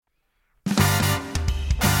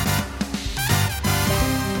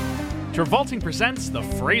Travolting presents The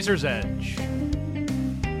Fraser's Edge.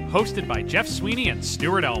 Hosted by Jeff Sweeney and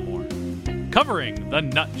Stuart Elmore. Covering The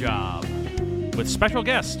Nut Job. With special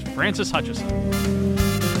guest, Francis Hutchison.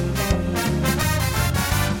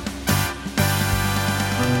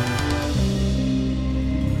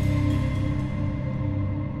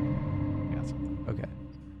 Got something. Okay.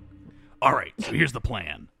 All right, so here's the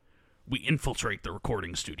plan. We infiltrate the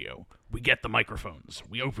recording studio. We get the microphones.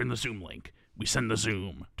 We open the Zoom link. We send the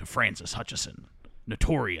Zoom to Francis Hutchison,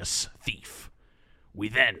 notorious thief. We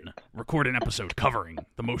then record an episode covering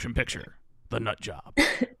the motion picture, The Nut Job.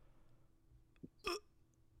 That's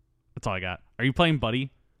all I got. Are you playing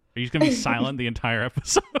Buddy? Are you just going to be silent the entire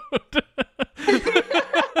episode?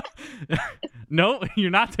 No,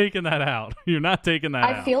 you're not taking that out. You're not taking that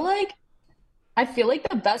out. I feel like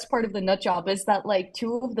the best part of The Nut Job is that, like,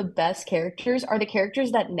 two of the best characters are the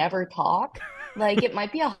characters that never talk. Like, it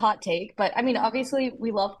might be a hot take, but, I mean, obviously,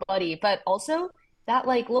 we love Buddy, but also that,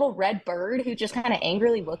 like, little red bird who just kind of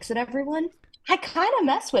angrily looks at everyone, I kind of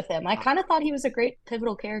mess with him. I kind of thought he was a great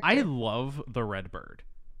pivotal character. I love the red bird.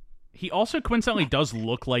 He also coincidentally does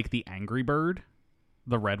look like the Angry Bird,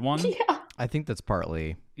 the red one. Yeah. I think that's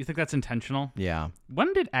partly. You think that's intentional? Yeah.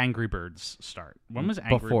 When did Angry Birds start? When was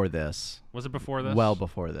Angry Before this. Was it before this? Well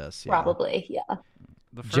before this, yeah. Probably, yeah.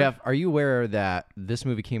 Jeff, are you aware that this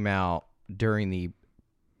movie came out during the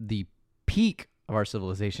peak of our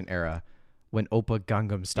civilization era when Oppa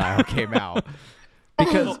Gangam Style came out?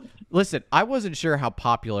 Because, listen, I wasn't sure how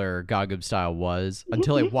popular Gangam Style was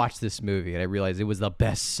until I watched this movie and I realized it was the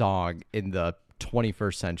best song in the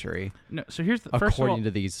 21st century. No, so here's the first according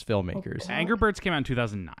to these filmmakers. Angry Birds came out in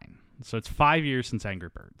 2009. So it's 5 years since Angry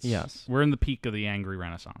Birds. Yes. We're in the peak of the Angry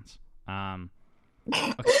Renaissance.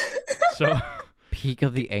 Okay. So peak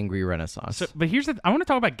of the Angry Renaissance. So, but here's I want to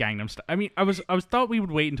talk about Gangnam Style. I mean, I was thought we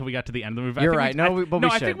would wait until we got to the end of the movie. You're right.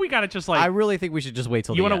 I think we got to just like. I really think we should just wait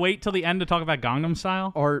till. You want to wait till the end to talk about Gangnam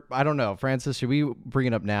Style? Or I don't know, Francis. Should we bring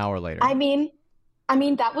it up now or later? I mean,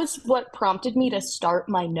 that was what prompted me to start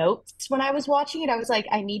my notes when I was watching it. I was like,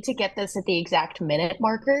 I need to get this at the exact minute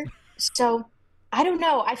marker. So I don't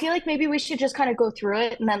know. I feel like maybe we should just kind of go through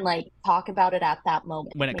it and then like talk about it at that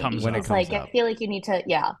moment. When it comes up. Like, I feel like you need to,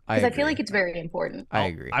 yeah. Because I feel like it's very important. I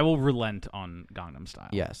agree. I will relent on Gangnam Style.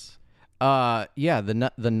 Yes. Yeah, the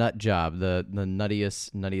nut job, the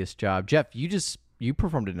nuttiest job. Jeff, you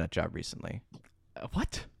performed a nut job recently.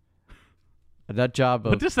 What? A nut job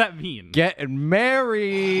of what does that mean? Getting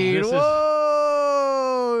married.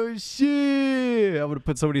 Whoa, shit. I'm going to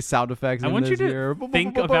put so many sound effects in this. I want you to here.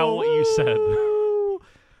 Think about what you said.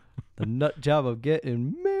 The nut job of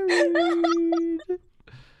getting married.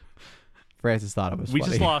 Francis thought it was funny. We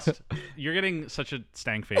just lost. You're getting such a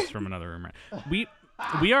stank face from another room. Right?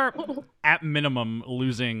 We are, at minimum,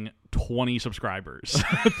 losing 20 subscribers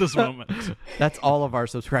at this moment. That's all of our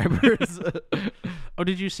subscribers. Oh,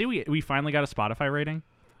 did you see we finally got a Spotify rating?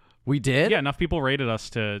 We did? Yeah, enough people rated us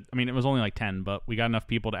to... I mean, it was only like 10, but we got enough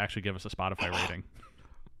people to actually give us a Spotify rating.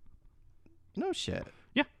 No shit.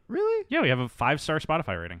 Yeah. Really? Yeah, we have a 5-star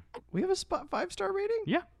Spotify rating. We have a 5-star rating?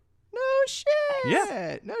 Yeah. No shit.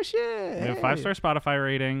 Yeah. No shit. We have a 5-star Spotify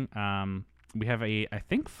rating. We have I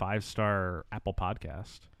think 5-star Apple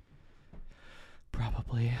Podcast.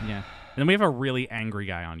 Probably. Yeah. And then we have a really angry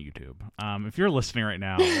guy on YouTube. If you're listening right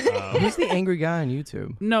now. Who's the angry guy on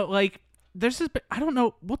YouTube? No, like, there's this, I don't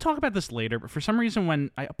know, we'll talk about this later, but for some reason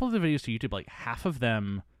when I upload the videos to YouTube, like, half of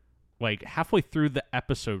them, like, halfway through the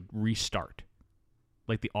episode restart.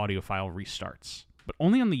 Like, the audio file restarts. But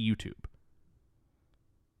only on the YouTube.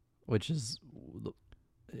 Which is...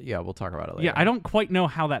 Yeah, we'll talk about it later. Yeah, I don't quite know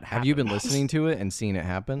how that happened. Have you been listening to it and seen it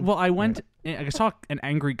happen? Well, I saw an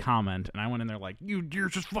angry comment, and I went in there like, you're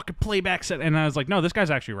just fucking playback set. And I was like, no, this guy's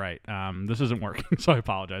actually right. This isn't working, so I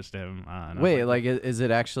apologize to him. Wait, like, is it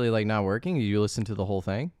actually, like, not working? Did you listen to the whole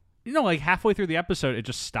thing? No, like, halfway through the episode, it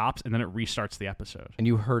just stops, and then it restarts the episode. And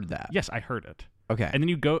you heard that? Yes, I heard it. Okay. And then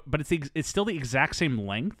you go, but it's still the exact same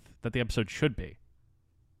length that the episode should be.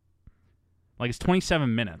 Like, it's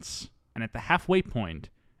 27 minutes, and at the halfway point...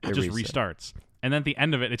 It just restarts. And then at the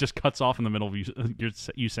end of it, it just cuts off in the middle of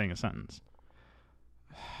you saying a sentence.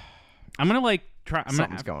 I'm going to, like, try...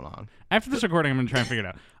 Something's going on. After this recording, I'm going to try and figure it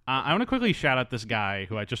out. I want to quickly shout out this guy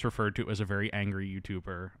who I just referred to as a very angry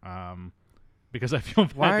YouTuber. Because I feel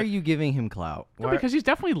bad. Why are you giving him clout? No, because he's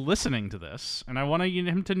definitely listening to this, and I want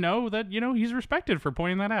him to know that, he's respected for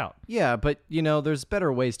pointing that out. Yeah, but, there's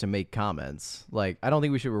better ways to make comments. Like, I don't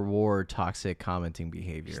think we should reward toxic commenting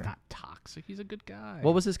behavior. He's not toxic. He's a good guy.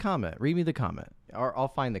 What was his comment? Read me the comment. Or I'll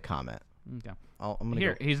find the comment. Okay. I'm gonna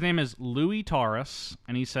Here, his name is Louis Taurus,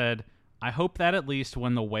 and he said, I hope that at least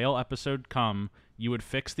when the whale episode come, you would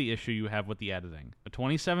fix the issue you have with the editing. A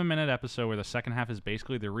 27-minute episode where the second half is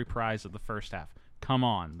basically the reprise of the first half. Come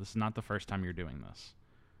on, this is not the first time you're doing this.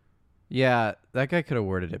 Yeah, that guy could have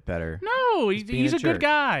worded it better. No, he's a good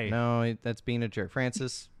guy. No, that's being a jerk.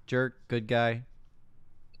 Francis, jerk, good guy.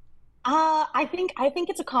 I think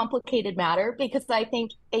it's a complicated matter because I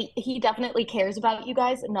think he definitely cares about you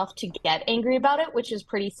guys enough to get angry about it, which is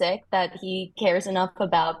pretty sick that he cares enough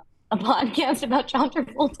about a podcast about John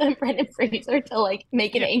Travolta and Brendan Fraser to like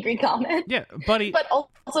make an angry comment. Yeah, buddy. But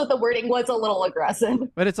also the wording was a little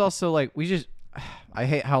aggressive. But it's also like I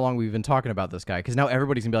hate how long we've been talking about this guy because now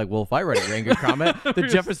everybody's gonna be like, well, if I write a angry comment, then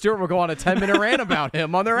Jeff and Stuart will go on a 10-minute rant about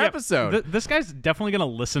him on their episode. This guy's definitely gonna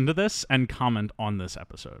listen to this and comment on this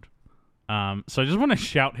episode. So I just want to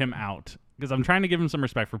shout him out because I'm trying to give him some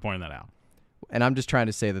respect for pointing that out. And I'm just trying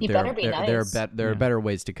to say that there are better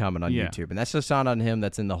ways to comment on YouTube, and that's just not on him.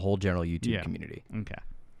 That's in the whole general YouTube community. Okay.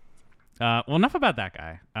 Well, enough about that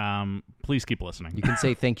guy. Please keep listening. You can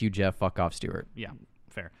say thank you, Jeff. Fuck off, Stuart. Yeah,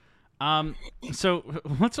 fair. So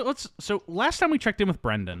let's. So last time we checked in with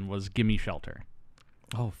Brendan was Gimme Shelter.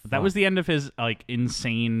 Oh, that was the end of his like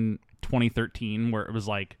insane 2013, where it was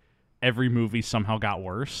like every movie somehow got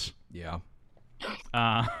worse. Yeah.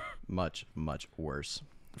 Much worse.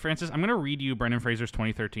 Francis, I'm going to read you Brendan Fraser's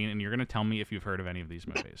 2013, and you're going to tell me if you've heard of any of these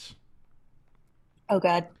movies. Oh,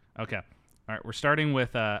 God. Okay. All right, we're starting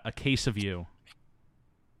with A Case of You.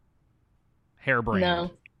 Hairbrand.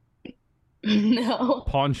 No. No.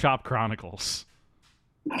 Pawn Shop Chronicles.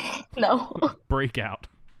 No. Breakout.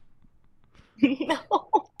 No.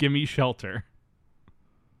 Gimme Shelter.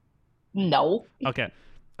 No. Okay.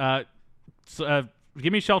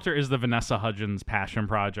 Gimme Shelter is the Vanessa Hudgens passion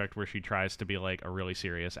project where she tries to be like a really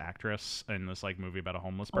serious actress in this like movie about a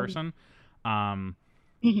homeless person.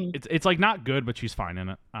 It's like not good, but she's fine in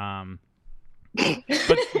it.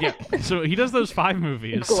 But yeah, so he does those 5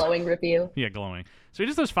 movies. Glowing review. Yeah, glowing. So he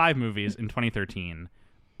does those 5 movies in 2013,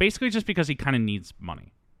 basically just because he kind of needs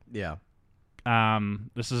money. Yeah.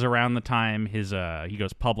 This is around the time he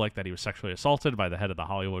goes public that he was sexually assaulted by the head of the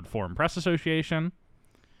Hollywood Foreign Press Association.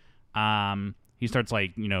 He starts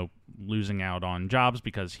like, losing out on jobs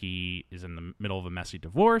because he is in the middle of a messy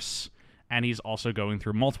divorce, and he's also going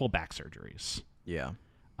through multiple back surgeries. Yeah.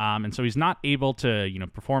 And so he's not able to,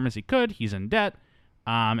 perform as he could. He's in debt.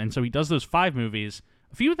 And so he does those 5 movies.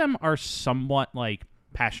 A few of them are somewhat like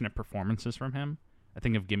passionate performances from him. I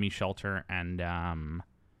think of Gimme Shelter and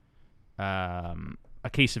A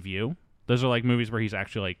Case of You. Those are like movies where he's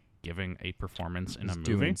actually like giving a performance in a movie.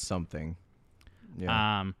 Doing something.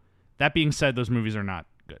 Yeah. That being said, those movies are not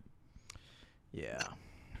good. Yeah.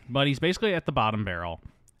 But he's basically at the bottom barrel.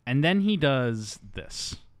 And then he does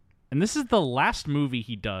this. And this is the last movie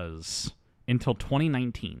he does until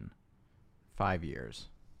 2019. 5 years.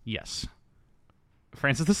 Yes.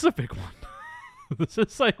 Francis, this is a big one. This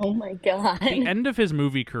is like oh my God. the end of his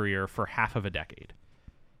movie career for half of a decade.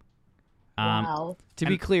 Wow. To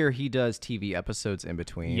be clear, he does TV episodes in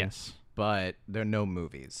between. Yes. But there are no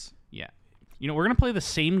movies. Yeah. We're going to play the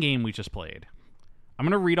same game we just played. I'm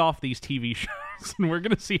going to read off these TV shows, and we're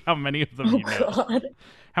going to see how many of them you know. God.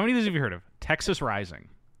 How many of these have you heard of? Texas Rising.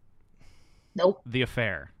 Nope. The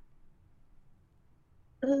Affair.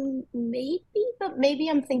 Maybe, but maybe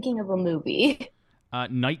I'm thinking of a movie.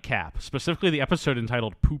 Nightcap, specifically the episode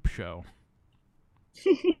entitled Poop Show.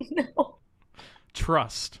 No.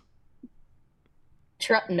 Trust.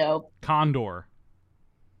 No. Condor.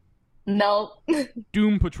 No.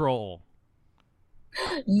 Doom Patrol.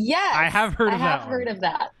 Yes. I have heard of that. I have heard of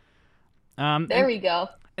that. There we go.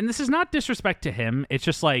 And this is not disrespect to him. It's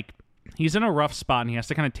just like he's in a rough spot and he has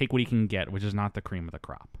to kind of take what he can get, which is not the cream of the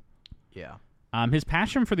crop. Yeah. His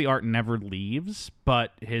passion for the art never leaves,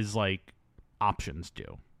 but his like options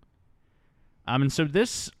do. And so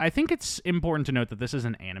this, I think it's important to note that this is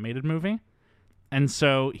an animated movie. And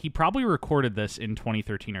so he probably recorded this in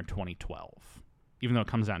 2013 or 2012, even though it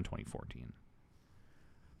comes out in 2014.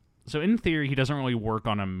 So in theory, he doesn't really work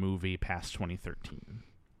on a movie past 2013.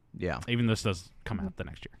 Yeah. Even though this does come out the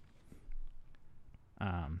next year.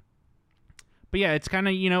 But yeah, it's kind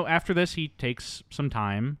of, after this, he takes some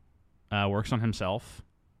time, works on himself,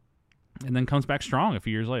 and then comes back strong a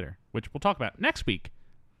few years later, which we'll talk about next week.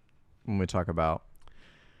 When we talk about...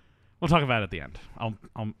 We'll talk about it at the end.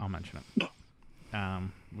 I'll mention it.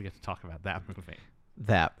 We get to talk about that movie.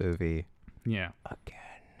 That movie. Yeah. Again.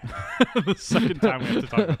 The second time we have to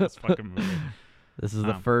talk about this fucking movie. This is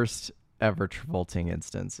the first ever Travolting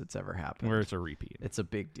instance it's ever happened. Where it's a repeat. It's a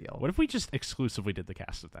big deal. What if we just exclusively did the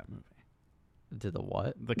cast of that movie? Did the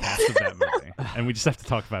what? The cast of that movie. And we just have to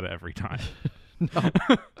talk about it every time.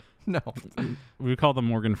 No. We call the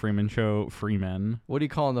Morgan Freeman show Freemen. What do you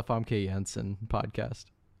call on the Famke Janssen podcast?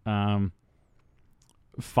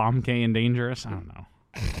 Famke and Dangerous? I don't know.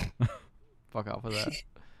 Fuck off with that.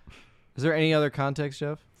 Is there any other context,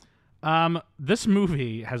 Jeff? This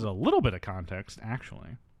movie has a little bit of context,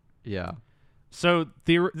 actually. Yeah. So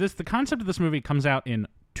the concept of this movie comes out in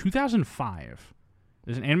 2005.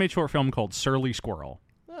 There's an animated short film called Surly Squirrel.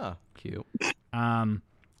 Oh, cute.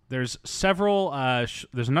 There's several.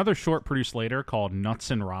 There's another short produced later called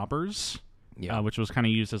Nuts and Robbers, which was kind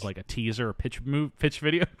of used as like a teaser, a pitch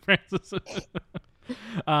video. Francis. It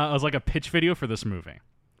was like a pitch video for this movie.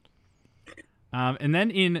 And then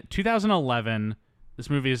in 2011, this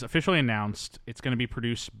movie is officially announced. It's going to be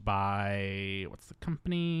produced by what's the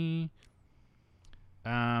company?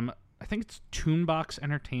 I think it's Toonbox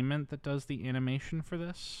Entertainment that does the animation for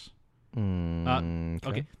this.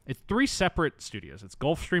 Okay. It's 3 separate studios. It's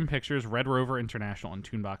Gulfstream Pictures, Red Rover International, and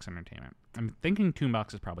Toonbox Entertainment. I'm thinking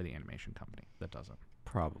Toonbox is probably the animation company that does it.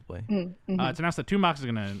 Probably. It's announced that Toonbox is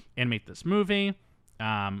going to animate this movie.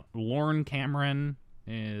 Lauren Cameron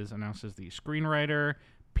is announced as the screenwriter.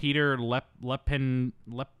 Peter Lepaniotis,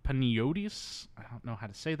 I don't know how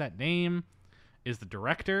to say that name, is the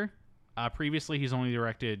director. Previously, he's only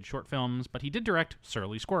directed short films, but he did direct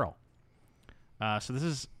Surly Squirrel. So this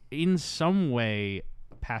is, in some way,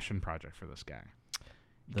 a passion project for this guy.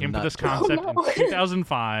 He came up with this concept in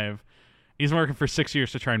 2005. He's working for 6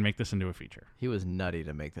 years to try and make this into a feature. He was nutty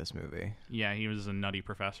to make this movie. Yeah, he was a nutty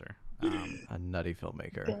professor. A nutty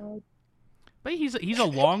filmmaker. But he's a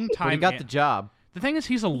long time. But he got the job. The thing is,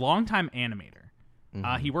 he's a long-time animator.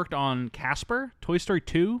 He worked on Casper, Toy Story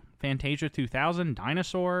 2, Fantasia 2000,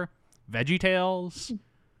 Dinosaur, VeggieTales.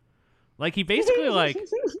 Like, he basically,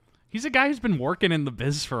 he's a guy who's been working in the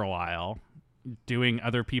biz for a while, doing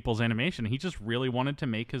other people's animation. He just really wanted to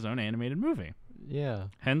make his own animated movie. Yeah.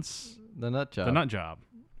 Hence, The Nut Job. The Nut Job.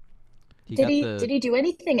 Did he do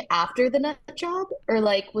anything after The Nut Job? Or,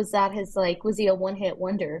 was that his, was he a one-hit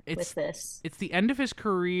wonder with this? It's the end of his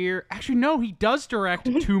career. Actually, no, he does direct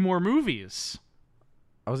 2 more movies.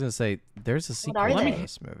 I was going to say, there's a sequel to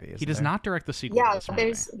this movie. He does not direct the sequel to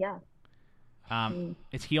this movie.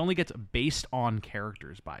 He only gets based on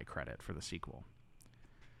characters by credit for the sequel.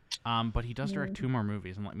 But he does direct 2 more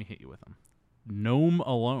movies, and let me hit you with them. Gnome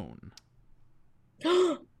Alone.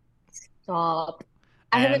 Stop.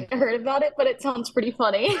 I haven't heard about it, but it sounds pretty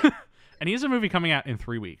funny. And he has a movie coming out in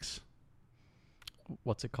 3 weeks.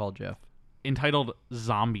 What's it called, Jeff? Entitled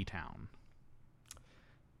Zombie Town.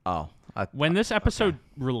 Oh. When this episode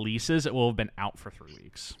releases, it will have been out for 3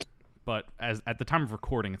 weeks. But at the time of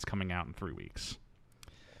recording, it's coming out in 3 weeks.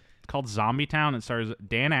 It's called Zombie Town. It stars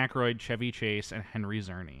Dan Aykroyd, Chevy Chase, and Henry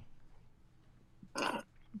Czerny.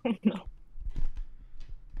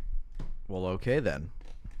 Well, okay then.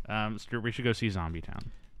 We should go see Zombie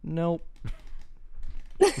Town. Nope.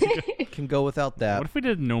 Can go without that. What if we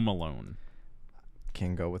did Gnome Alone?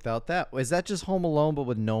 Can go without that. Is that just Home Alone but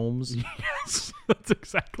with gnomes? Yes, that's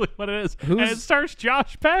exactly what it is. And it stars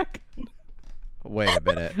Josh Peck. Wait a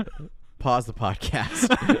minute. Pause the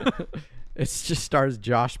podcast. It just stars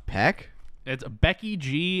Josh Peck? It's Becky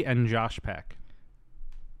G and Josh Peck.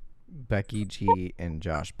 Becky G and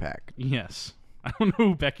Josh Peck. Yes. I don't know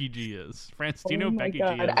who Becky G is. Francis, do you know who Becky G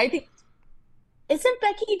is? I think isn't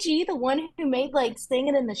Becky G the one who made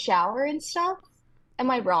singing in the shower and stuff? Am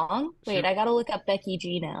I wrong? Wait, I gotta look up Becky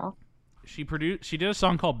G now. She did a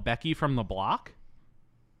song called Becky from the Block.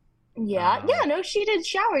 Yeah, no, she did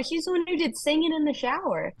shower. She's the one who did singing in the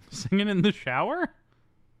shower. Singing in the shower?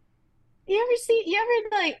 You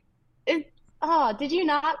ever did you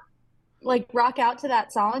not rock out to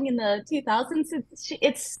that song in the 2000s?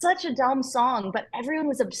 It's such a dumb song, but everyone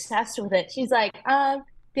was obsessed with it. She's like, I'm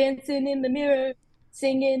dancing in the mirror,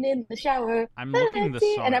 singing in the shower. I'm looking this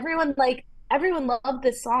song. And everyone loved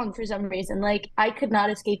this song for some reason. I could not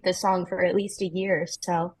escape this song for at least a year.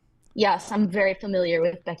 So, yes, I'm very familiar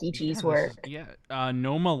with Becky G's work.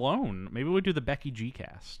 Gnome Alone. Maybe we'll do the Becky G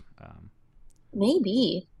cast.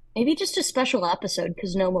 Maybe just a special episode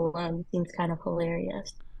because Gnome Alone seems kind of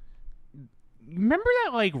hilarious. Remember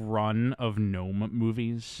that run of gnome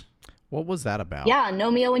movies? What was that about? Yeah,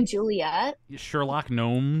 Romeo and Juliet. Sherlock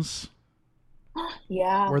Gnomes.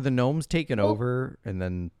 Yeah. Were the gnomes taken over and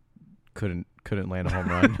then couldn't land a home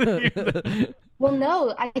run? Well,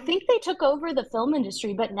 no, I think they took over the film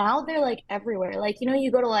industry, but now they're everywhere. You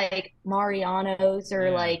go to Mariano's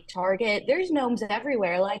or Target, there's gnomes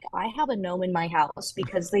everywhere. I have a gnome in my house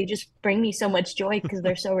because they just bring me so much joy because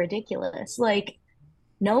they're so ridiculous.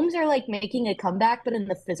 gnomes are like making a comeback, but in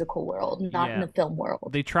the physical world, not in Yeah. the film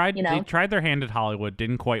world. They tried You know? they tried their hand at Hollywood,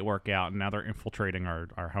 didn't quite work out, and now they're infiltrating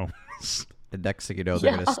our homes. The next thing you know,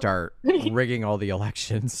 they're Yeah. going to start rigging all the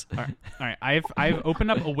elections. All right. I've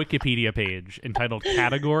opened up a Wikipedia page entitled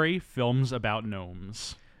 "Category Films About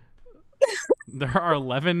Gnomes." There are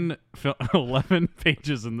 11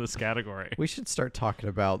 pages in this category. We should start talking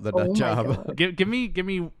about the Oh nut my job. God. Give me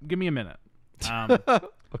a minute.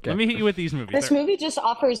 Okay. Let me hit you with these movies. This movie just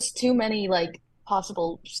offers too many like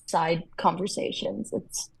possible side conversations.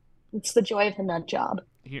 It's the joy of the nut job.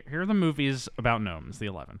 Here are the movies about gnomes. The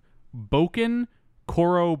 11: Boken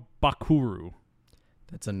Koro Bakuru.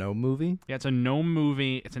 That's a no movie? Yeah, it's a gnome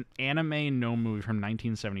movie. It's an anime gnome movie from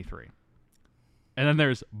 1973. And then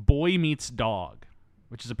there's Boy Meets Dog,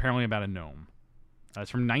 which is apparently about a gnome.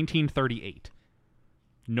 It's from 1938.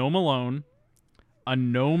 Gnome Alone, A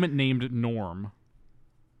Gnome Named Norm,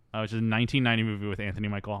 which is a 1990 movie with Anthony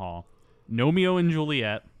Michael Hall. Gnomeo and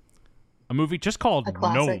Juliet, a movie just called A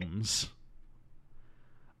classic. Gnomes.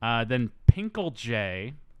 Then Pinkle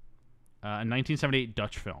J, a 1978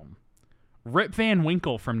 Dutch film. Rip Van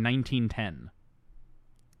Winkle from 1910.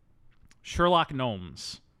 Sherlock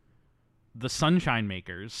Gnomes, The Sunshine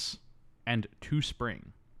Makers, and To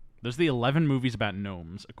Spring. Those are the 11 movies about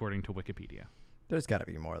gnomes, according to Wikipedia. There's got to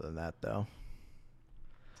be more than that, though.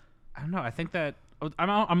 I don't know. I think that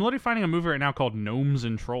I'm literally finding a movie right now called Gnomes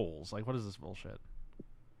and Trolls. Like, what is this bullshit?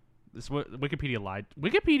 This what Wikipedia lied.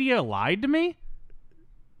 Wikipedia lied to me.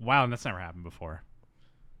 Wow, that's never happened before.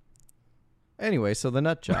 Anyway, so the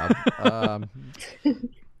nut job.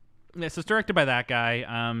 Yeah, so it's directed by that guy.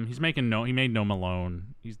 He made Gnome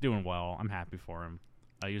Alone. He's doing well. I'm happy for him.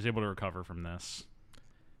 He was able to recover from this.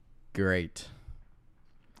 Great.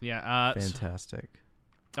 Yeah. Fantastic.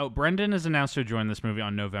 Brendan is announced to join this movie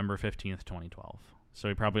on November 15th, 2012. So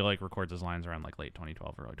he probably records his lines around late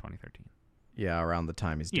 2012 or early 2013. Yeah, around the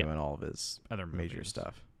time he's doing all of his Other major movies.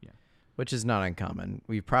 stuff. Yeah. Which is not uncommon.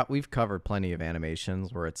 We've covered plenty of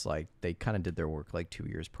animations where it's like they kind of did their work like 2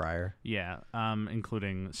 years prior. Yeah,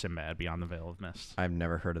 including Sinbad Beyond the Veil of Mist. I've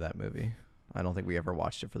never heard of that movie. I don't think we ever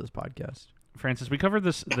watched it for this podcast. Francis, we covered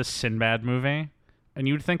this Sinbad movie, and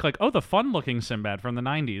you'd think like, oh, the fun-looking Sinbad from the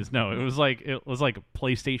 90s. No, it was like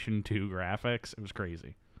PlayStation 2 graphics. It was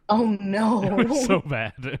crazy. Oh no. It was so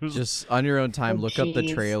bad. It was Just on your own time, Oh, look up the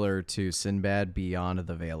jeez. trailer to Sinbad Beyond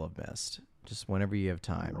the Veil of Mist. Just whenever you have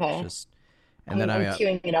time. Okay. And then I'm I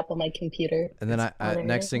queuing it up on my computer. and then It's I hilarious.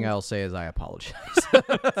 next thing I'll say is I apologize.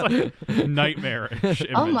 nightmarish.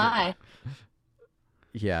 Oh imagery. my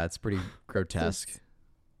Yeah, it's pretty grotesque.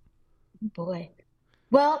 boy.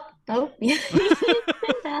 Well, oh yeah,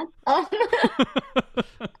 bad.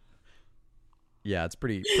 Yeah, it's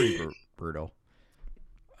pretty brutal.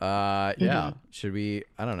 Yeah. Should we?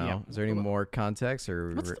 I don't know. Yeah. Is there any more context,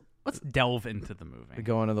 or Let's delve into the movie. we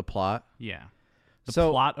go into the plot? Yeah. The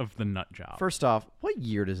So- plot of The Nut Job. First off, what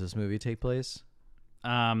year does this movie take place?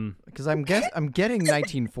 Because I'm getting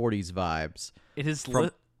 1940s vibes. It is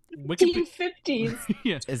From- Wikipedia. 1950s.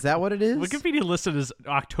 Yeah. Is that what it is? Wikipedia listed as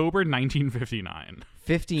October 1959.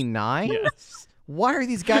 59? Yes. Why are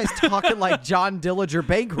these guys talking like John Dillinger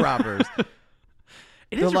bank robbers?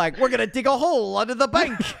 It They're is like, we're going to dig a hole under the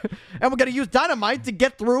bank, and we're going to use dynamite to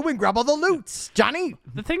get through and grab all the loots. Johnny?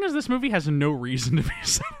 the thing is, this movie has no reason to be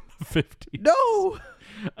set in the 50s.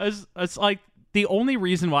 No. It's like the only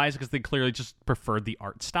reason why is because they clearly just preferred the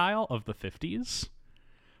art style of the 50s.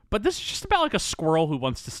 But this is just about like a squirrel who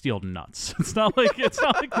wants to steal nuts. It's not like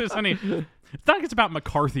there's any. It's not like it's about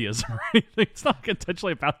McCarthyism or anything. It's not like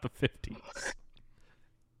intentionally about the 50s.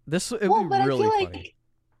 It would be really funny.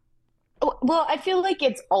 Well, I feel like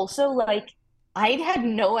it's also like I had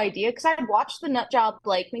no idea because I'd watched The Nut Job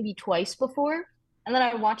like maybe twice before, and then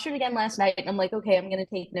I watched it again last night, and I'm like, okay, I'm gonna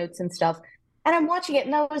take notes and stuff. And I'm watching it,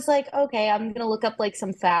 and I was like, okay, I'm gonna look up like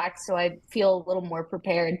some facts so I feel a little more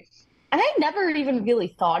prepared. And I never even really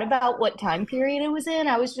thought about what time period it was in.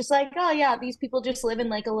 I was just like, oh yeah, these people just live in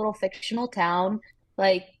like a little fictional town,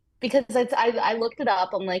 like because I looked it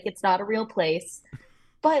up. I'm like, it's not a real place,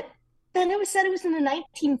 but then it was said it was in the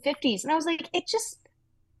 1950s, and I was like,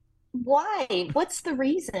 why? What's the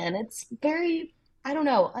reason? It's very, I don't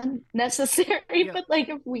know, unnecessary, Yeah. but like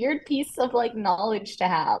a weird piece of like knowledge to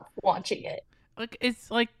have watching it. Like it's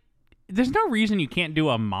like there's no reason you can't do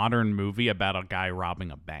a modern movie about a guy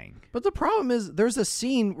robbing a bank. But the problem is, there's a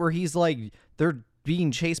scene where he's like, they're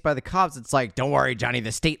being chased by the cops. It's like, don't worry, Johnny,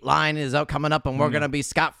 the state line is coming up and we're going to be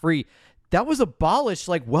scot-free. That was abolished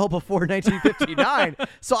like well before 1959.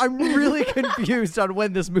 So I'm really confused on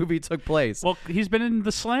when this movie took place. Well, he's been in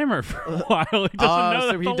the Slammer for a while. He doesn't know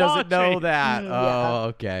that so he the doesn't law know changed. that. Yeah. Oh,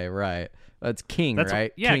 okay, right. That's King,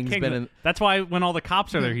 right? Yeah, King's King. been in... That's why when all the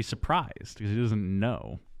cops are there, he's surprised because he doesn't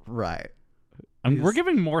know. Right. We're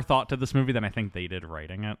giving more thought to this movie than I think they did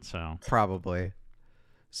writing it. So probably.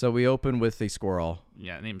 So we open with the squirrel.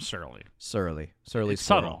 Yeah, named Surly. Surly It's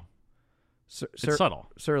squirrel. subtle. It's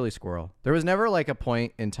subtle. Surly squirrel. There was never like a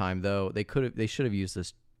point in time though. They should have used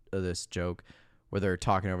this joke where they're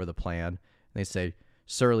talking over the plan and they say,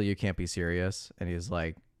 "Surly, you can't be serious," and he's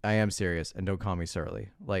like, "I am serious, and don't call me Surly."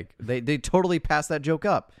 Like they totally passed that joke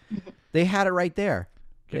up. They had it right there.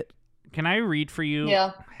 Can I read for you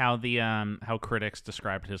Yeah. how critics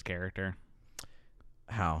described his character?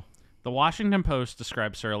 How? The Washington Post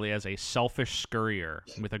described Surly as a selfish scurrier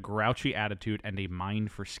with a grouchy attitude and a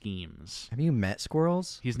mind for schemes. Have you met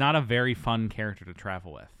squirrels? He's not a very fun character to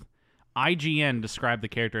travel with. IGN described the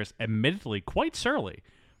character as admittedly quite surly,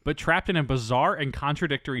 but trapped in a bizarre and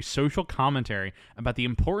contradictory social commentary about the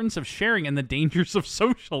importance of sharing and the dangers of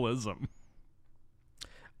socialism.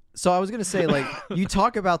 So I was gonna say, like, you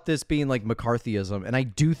talk about this being like McCarthyism, and I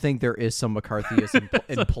do think there is some McCarthyism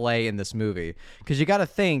in play in this movie, because you got to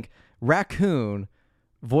think Raccoon,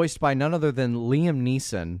 voiced by none other than Liam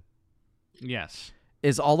Neeson, Yes.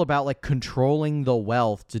 is all about like controlling the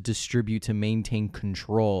wealth to distribute to maintain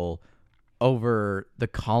control over the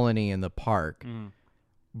colony and the park,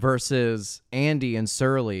 versus Andy and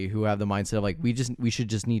Surly, who have the mindset of like we should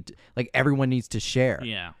just need to, like everyone needs to share.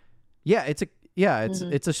 Yeah.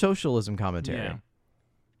 It's a socialism commentary.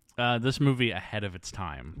 Yeah. This movie ahead of its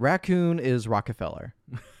time. Raccoon is Rockefeller.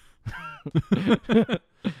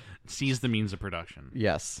 Sees the means of production.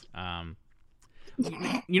 Yes.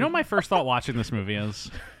 You know what my first thought watching this movie is?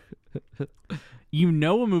 You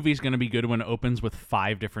know a movie's going to be good when it opens with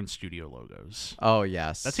 5 different studio logos. Oh,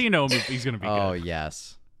 yes. That's how you know a movie's going to be good. Oh,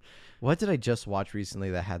 yes. What did I just watch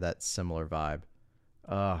recently that had that similar vibe?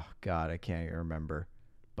 Oh, God, I can't even remember.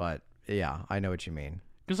 But, yeah, I know what you mean.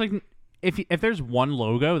 Because, like, if there's one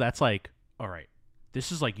logo, that's like, all right,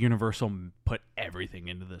 this is like Universal put everything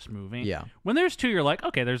into this movie. Yeah. When there's 2, you're like,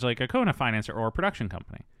 okay, there's like a Kona financer or a production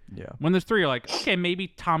company. Yeah. When there's 3, you're like, okay, maybe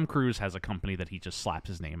Tom Cruise has a company that he just slaps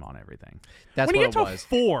his name on everything. That's when what you it get was. to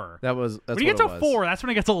 4, That's when you get to 4, that's when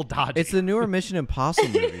it gets a little dodgy. It's the newer Mission Impossible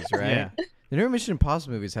movies, right? Yeah. The newer Mission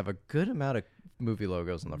Impossible movies have a good amount of movie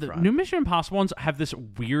logos on the front. New Mission Impossible ones have this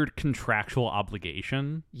weird contractual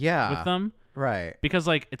obligation with them. Right. Because,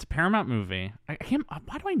 like, it's a Paramount movie. I can't...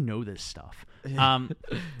 Why do I know this stuff?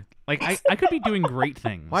 Like, I could be doing great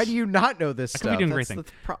things. Why do you not know this stuff? I could be doing great things.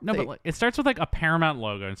 No, but like, it starts with, like, a Paramount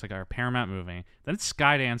logo. And it's, like, our Paramount movie. Then it's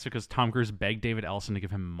Skydance because Tom Cruise begged David Ellison to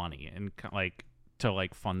give him money and, like, to,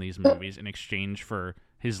 like, fund these movies in exchange for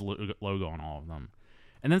his logo on all of them.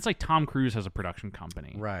 And then it's, like, Tom Cruise has a production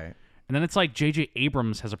company. Right. And then it's, like, J.J.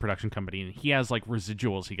 Abrams has a production company, and he has, like,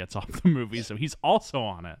 residuals he gets off the movie, so he's also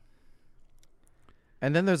on it.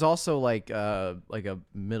 And then there's also like a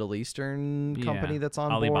Middle Eastern company that's on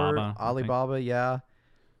board. Alibaba, yeah.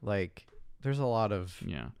 Like there's a lot of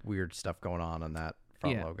weird stuff going on that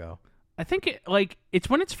front logo. I think it's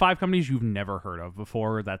when it's 5 companies you've never heard of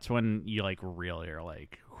before. That's when you like really are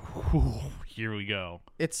like, here we go.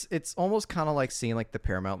 It's almost kind of like seeing like the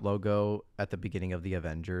Paramount logo at the beginning of the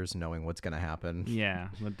Avengers, knowing what's gonna happen. Yeah,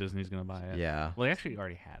 that Disney's gonna buy it. Yeah. Well, they actually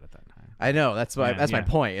already had it that time. I know that's my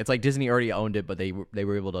point. It's like Disney already owned it, but they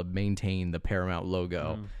were able to maintain the Paramount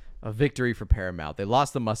logo. A victory for Paramount. They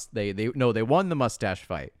lost they won the mustache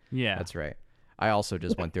fight. Yeah, that's right. I also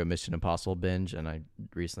just went through a Mission Impossible binge, and I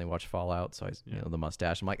recently watched Fallout, so the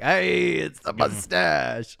mustache. I'm like, hey, it's the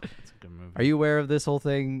mustache. It's a good movie. Are you aware of this whole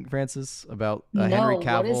thing, Francis, about No, Henry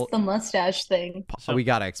Cavill? what is the mustache thing? So, we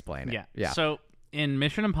gotta explain it. Yeah. So in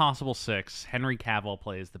Mission Impossible 6, Henry Cavill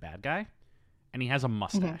plays the bad guy, and he has a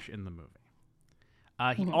mustache in the movie.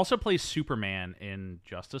 He also plays Superman in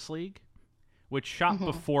Justice League, which shot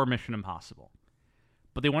before Mission Impossible.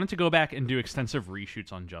 But they wanted to go back and do extensive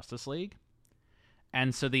reshoots on Justice League.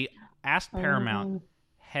 And so they asked Paramount,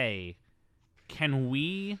 hey, can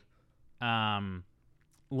we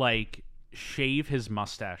like shave his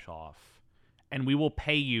mustache off and we will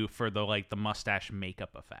pay you for the mustache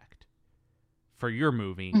makeup effect for your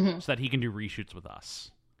movie so that he can do reshoots with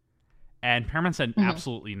us. And Paramount said,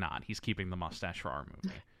 absolutely not. He's keeping the mustache for our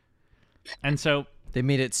movie. And so they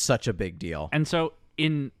made it such a big deal. And so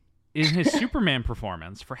in his Superman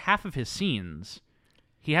performance, for half of his scenes,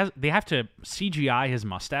 they have to CGI his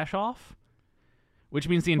mustache off, which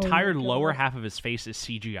means the entire lower half of his face is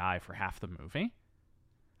CGI for half the movie.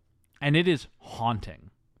 And it is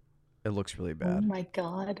haunting. It looks really bad. Oh my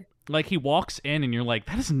God. Like he walks in and you're like,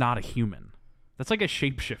 that is not a human. That's like a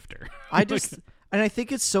shapeshifter. And I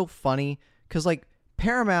think it's so funny because like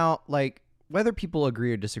Paramount, like whether people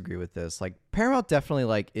agree or disagree with this, like Paramount definitely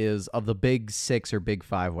like is of the big 6 or big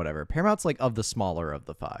 5, whatever. Paramount's like of the smaller of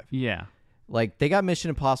the 5. Yeah. Like they got Mission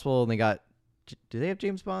Impossible and they got. Do they have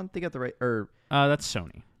James Bond? They got the right or that's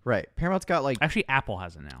Sony. right. Paramount's got like. Actually, Apple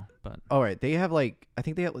has it now, but Oh right, they have like I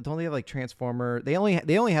think don't they have like Transformer? They only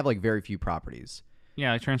have like very few properties.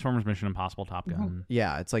 yeah, like Transformers, Mission Impossible, Top Gun.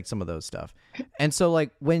 Yeah, it's like some of those stuff. And so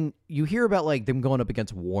like when you hear about like them going up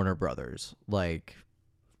against Warner Brothers, like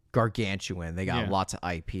gargantuan, they got Yeah. lots of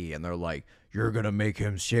IP and they're like, you're going to make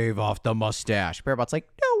him shave off the mustache. Paramount's like,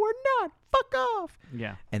 no, we're not. Fuck off.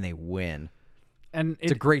 Yeah, And they win. and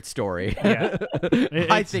It's a great story. yeah,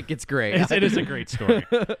 I think it's great. it is a great story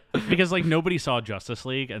because like nobody saw Justice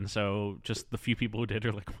League, and so just the few people who did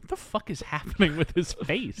are like, what the fuck is happening with his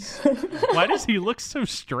face? Why does he look so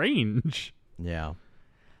strange? Yeah.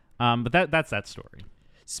 But that's that story.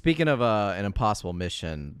 Speaking of an impossible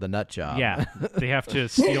mission, the nut job. Yeah, they have to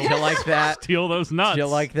steal You like that? steal those nuts. Do you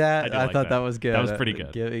like that? do I like thought that was good. That was pretty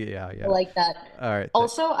good. Yeah. I like that. All right.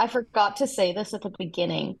 Also, I forgot to say this at the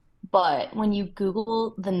beginning, but when you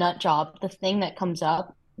Google the nut job, the thing that comes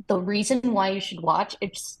up, the reason why you should watch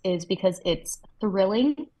it is because it's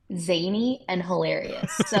thrilling, zany, and hilarious.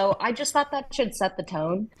 So I just thought that should set the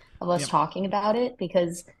tone of us talking about it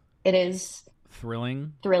because it is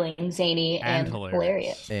Thrilling. thrilling, zany, And and hilarious.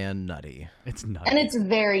 hilarious. And nutty. It's nuts. And it's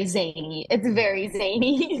very zany. It's very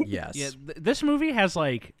zany. Yes. Yeah, this movie has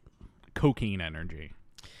like cocaine energy.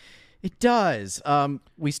 It does.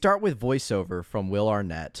 We start with voiceover from Will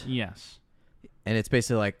Arnett, Yes. and it's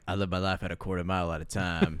basically like, I live my life at a quarter mile at a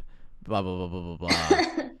time. Blah, blah, blah, blah, blah,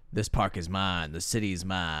 blah. This park is mine. The city's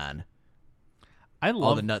mine. I All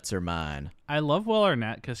love the nuts are mine. I love Will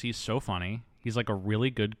Arnett because he's so funny. He's like a really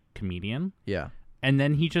good comedian, Yeah. and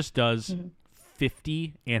then he just does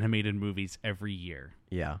 50 animated movies every year.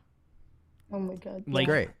 Yeah. Oh my God. Like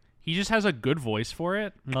Great. he just has a good voice for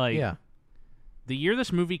it. Like Yeah. the year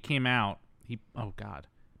this movie came out, he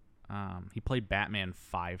played Batman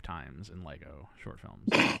 5 times in Lego short films.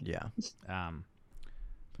 Yeah. Um,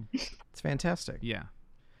 It's fantastic. yeah.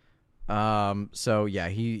 So yeah,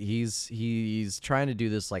 he's trying to do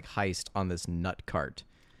this like heist on this nut cart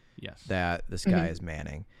Yes. that this guy is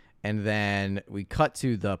manning. And then we cut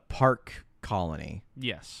to the park colony.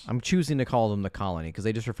 Yes. I'm choosing to call them the colony because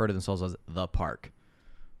they just refer to themselves as the park.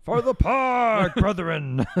 For the park,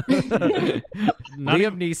 brethren.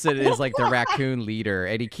 Liam Neeson is like the raccoon leader,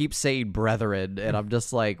 and he keeps saying brethren, and I'm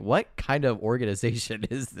just like, what kind of organization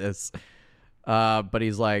is this? But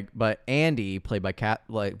he's like, but Andy, played by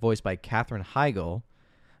voiced by Katherine Heigl,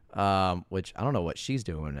 which I don't know what she's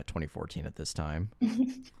doing at 2014 at this time.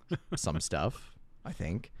 Some stuff, I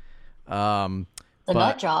think. The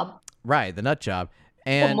nut job. Right, the nut job.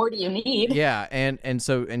 What And more do you need? yeah, and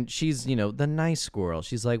she's, the nice squirrel.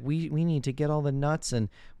 She's like, we need to get all the nuts and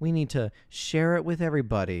we need to share it with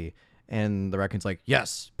everybody. And the raccoon's like,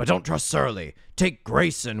 yes, but don't trust Surly. Take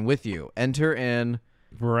Grayson with you. Enter in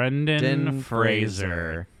Brendan Fraser,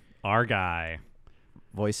 Fraser, our guy.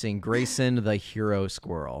 voicing Grayson the hero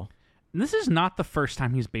squirrel. And this is not the first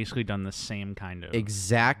time he's basically done the same kind of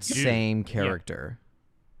Exact Dude, same yeah. character.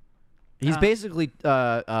 He's basically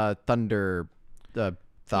Thunder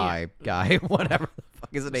Thigh guy, whatever the fuck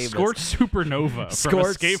his name Scorched is. Supernova from Scorched-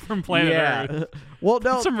 Escape from Planet Earth. Well,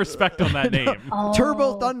 no, Put some respect on that name.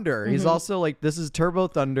 Turbo Thunder. He's also like, this is Turbo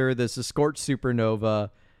Thunder. This is Scorched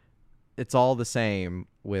Supernova. It's all the same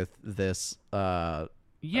with this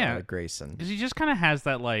Grayson. Because he just kind of has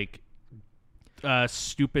that like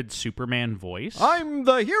stupid Superman voice. I'm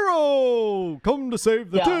the hero, come to save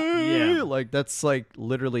the Yeah. day. Yeah. Like that's like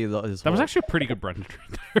literally his. That was whole- actually a pretty good Brendan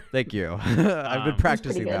right there. Thank you. I've been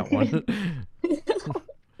practicing pretty that good. one.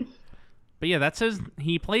 But yeah,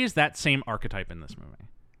 he plays that same archetype in this movie.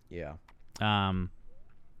 Yeah.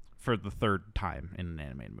 For the third time in an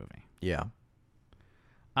animated movie. Yeah.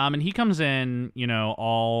 And he comes in,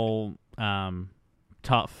 all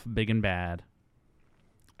tough, big and bad,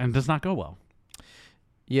 and does not go well.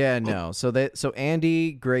 Yeah, no. So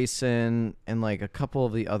Andy, Grayson, and like a couple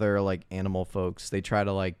of the other like animal folks, they try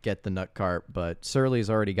to like get the nut cart, but Surly's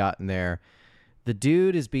already gotten there. The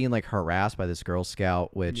dude is being like harassed by this Girl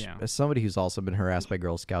Scout, which as somebody who's also been harassed by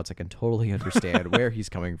Girl Scouts, I can totally understand where he's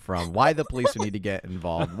coming from, why the police would need to get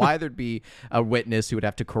involved, why there'd be a witness who would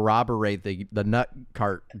have to corroborate the nut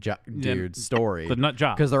cart dude's story. The nut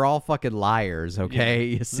job. Because they're all fucking liars, okay?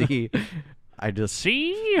 You see,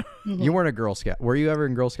 See? you weren't a Girl Scout. Were you ever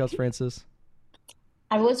in Girl Scouts, Francis?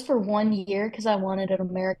 I was for 1 year because I wanted an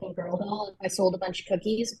American Girl doll. I sold a bunch of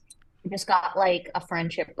cookies. I just got like a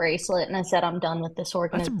friendship bracelet, and I said I'm done with this That's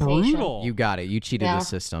organization. brutal. You got it. You cheated Yeah. the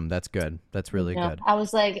system. That's good. That's really No, good. I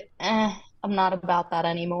was like, I'm not about that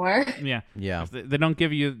anymore. Yeah. Yeah. They don't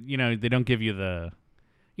give you, they don't give you the,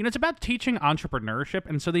 it's about teaching entrepreneurship,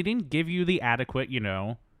 and so they didn't give you the adequate,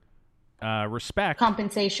 respect.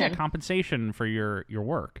 Compensation. Yeah, compensation for your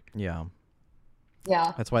work. Yeah.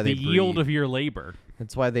 Yeah. That's why they The breed. yield of your labor.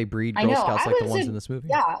 That's why they breed I Girl know. Scouts I like the was ones a- in this movie.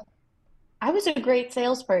 Yeah. I was a great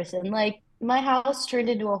salesperson. Like my house turned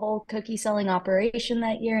into a whole cookie selling operation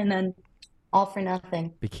that year, and then all for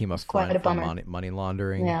nothing. Became a It's quite front a for bummer. money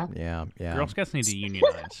laundering. Yeah. Yeah. Girl Scouts need to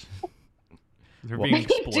unionize. They're Well- being They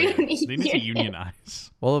do exploited. need They need to union.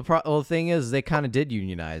 unionize. Well, the thing is, they kind of did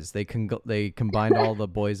unionize. They combined all the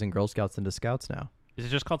Boys and Girl Scouts into Scouts now. Is it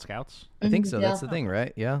just called Scouts? I think so. Yeah. That's the thing,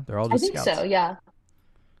 right? Yeah, they're all I just think Scouts. so, yeah.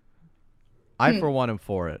 I, for one, am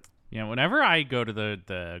for it. Yeah, whenever I go to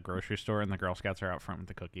the grocery store and the Girl Scouts are out front with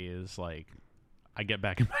the cookies, like, I get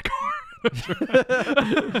back in my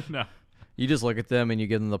car. No. You just look at them and you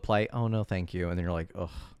give them the plate. Oh, no, thank you. And then you're like, ugh.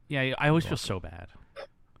 Yeah, I always feel so bad.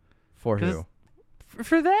 For 'Cause- who?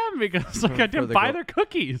 For them, because, like, I For didn't the buy girl- their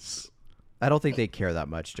cookies. I don't think they care that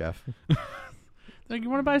much, Jeff. Like, you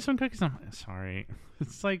want to buy some cookies? I'm like, sorry.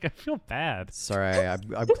 It's like, I feel bad. Sorry,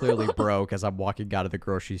 I'm clearly broke as I'm walking out of the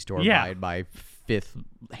grocery store Yeah. buying my 5th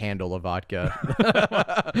handle of vodka.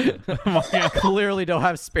 Yeah. Clearly don't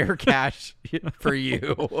have spare cash for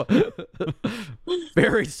you.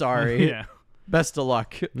 Very sorry. Yeah. Best of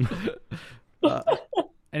luck.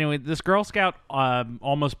 Anyway, this Girl Scout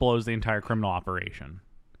almost blows the entire criminal operation.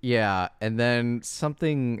 Yeah, and then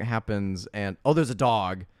something happens, and there's a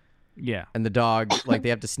dog, Yeah. and the dog, like, they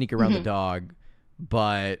have to sneak around the dog,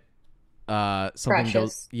 but something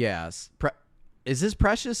goes. Precious. Yes, is this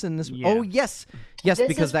Precious in this? Yeah. Oh yes, This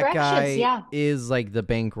because is that Precious, guy yeah. is like the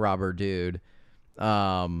bank robber dude,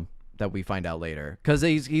 that we find out later, because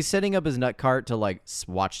he's setting up his nut cart to like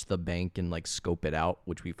watch the bank and like scope it out,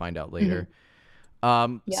 which we find out later. Yeah.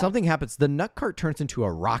 Something happens. The nut cart turns into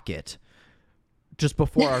a rocket just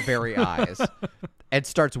before our very eyes and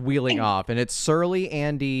starts wheeling off. And it's Surly,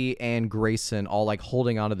 Andy, and Grayson all like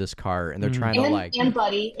holding onto this cart, and they're trying to like. And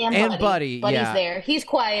Buddy. And Buddy, Buddy's yeah. there. He's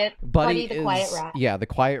quiet. Buddy the is, quiet rat. Yeah, the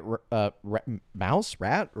quiet mouse,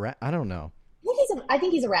 rat. I don't know. I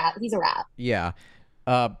think he's a rat. He's a rat. Yeah,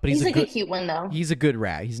 but he's He's a like good. a cute one though. He's a good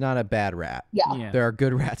rat. He's not a bad rat. Yeah. Yeah. There are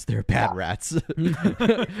good rats. There are bad rats.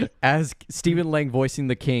 As Stephen Lang voicing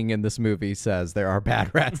the king in this movie says, there are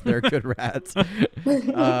bad rats. There are good rats.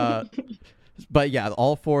 But yeah,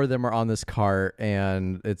 all 4 of them are on this cart,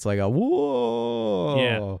 and it's like a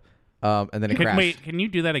whoa. Yeah. And then it crashed. Wait, can you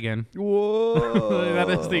do that again? Whoa. That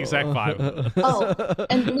is the exact vibe. Oh,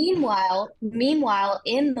 and meanwhile,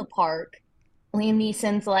 in the park, Liam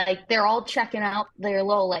Neeson's like they're all checking out their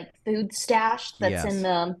little like food stash that's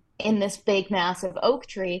Yes. in this big massive oak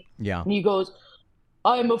tree. Yeah. And he goes,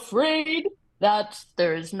 "I'm afraid that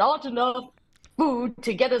there's not enough food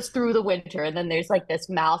to get us through the winter." And then there's like this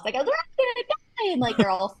mouse that goes, "We're gonna die," and like they're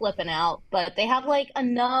all flipping out, but they have like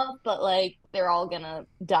enough, but like they're all gonna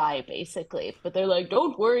die basically. But they're like,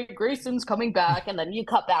 "Don't worry, Grayson's coming back." And then you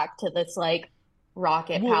cut back to this like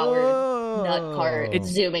rocket-powered nut cart. It's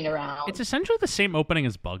zooming around. It's essentially the same opening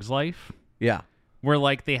as Bug's Life, Yeah. where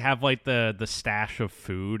like they have like the stash of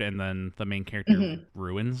food, and then the main character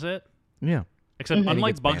ruins it. Yeah. Except And he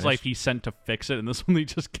unlike gets Bug's banished. Life, he's sent to fix it, and this one they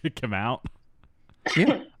just kick him out.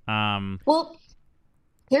 Yeah. Well,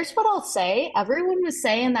 here's what I'll say. Everyone was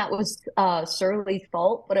saying that was Surly's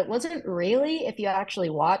fault, but it wasn't really if you actually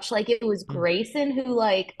watch. Like it was Grayson who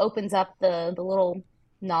like opens up the little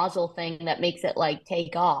nozzle thing that makes it like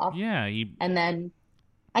take off. Yeah, And then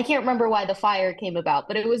I can't remember why the fire came about,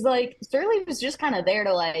 but it was like Surly was just kind of there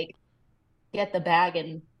to like get the bag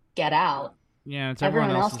and get out. it's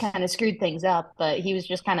Everyone else else's, kind of screwed things up, but he was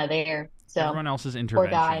just kind of there. So everyone else's guy.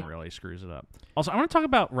 intervention really screws it up. Also, I want to talk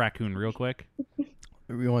about Raccoon real quick.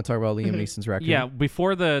 We want to talk about Liam Neeson's raccoon. Yeah,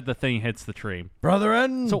 before the thing hits the tree.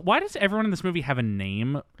 Brethren. So why does everyone in this movie have a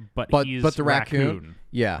name, but he's the raccoon.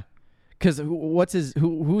 Yeah. Because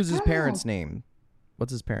who's his parents' name?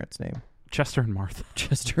 What's his parents' name? Chester and Martha.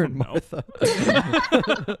 Chester and Martha.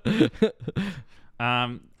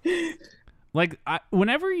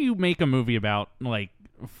 Whenever you make a movie about like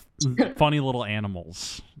funny little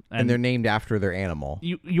animals, And they're named after their animal.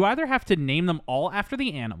 you either have to name them all after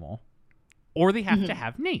the animal, or they have to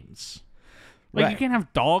have names. Like you Right. can't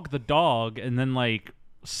have Dog the dog and then like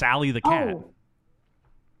Sally the cat. Oh,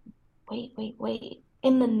 wait.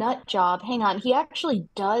 In the nut job, hang on. He actually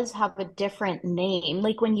does have a different name.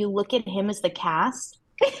 Like when you look at him as the cast.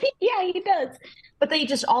 Yeah, he does. But they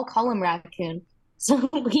just all call him Raccoon. So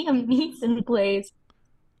Liam Neeson plays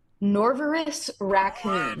Norverus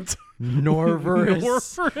Raccoon. Norverus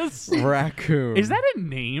Norverus? Raccoon. Is that a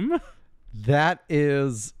name? That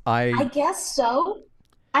is, I guess so.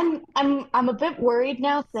 I'm a bit worried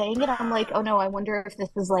now saying it. I'm like, oh no, I wonder if this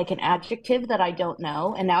is like an adjective that I don't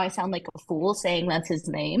know, and now I sound like a fool saying that's his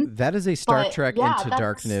name. that is a Star But Trek yeah, Into that's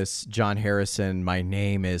Darkness, John Harrison, my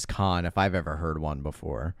name is Khan, if I've ever heard one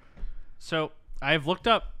before. So I've looked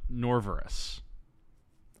up Norvirus,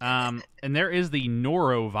 and there is the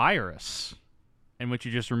norovirus, in which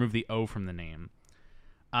you just remove the O from the name.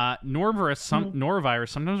 Norovirus,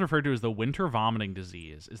 sometimes referred to as the winter vomiting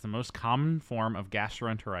disease, is the most common form of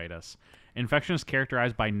gastroenteritis. Infection is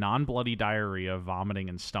characterized by non-bloody diarrhea, vomiting,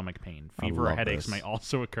 and stomach pain. Fever or headaches may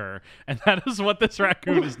also occur, and that is what this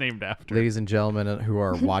raccoon is named after. Ladies and gentlemen who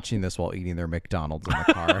are watching this while eating their McDonald's in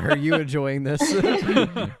the car, are you enjoying this?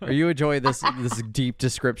 Are you enjoying this deep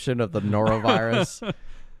description of the norovirus?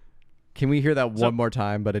 Can we hear that one more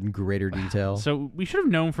time, but in greater detail? So we should have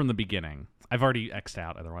known from the beginning. I've already X'd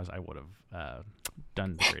out, otherwise I would have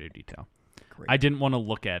done the greater detail. Great. I didn't want to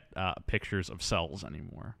look at pictures of cells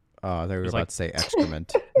anymore. Oh, they were about like- to say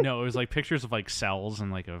excrement. No, it was like pictures of like cells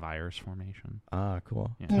and like a virus formation. Ah,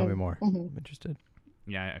 cool. Yeah. Tell me more. I'm interested.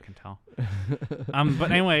 Yeah, I can tell.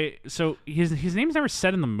 But anyway, so his name's never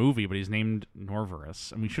said in the movie, but he's named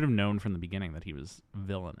Norvirus, and we should have known from the beginning that he was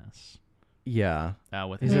villainous. Yeah.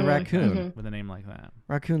 With He's a raccoon. with a name like that.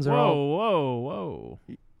 Raccoons are Whoa, all... whoa!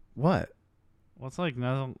 What? Well, it's like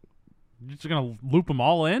no, you're just gonna loop them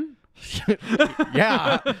all in.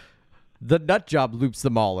 Yeah. The nut job loops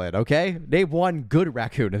them all in, okay? Name one good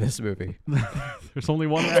raccoon in this movie. There's only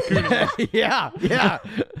one raccoon. Yeah.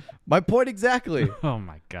 My point exactly. Oh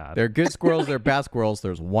my god. They're good squirrels, they're bad squirrels,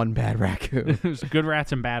 there's one bad raccoon. There's good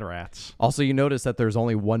rats and bad rats. Also, you notice that there's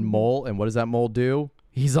only one mole, and what does that mole do?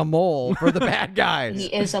 He's a mole for the bad guys. he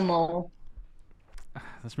is a mole.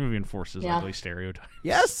 This movie enforces ugly stereotypes.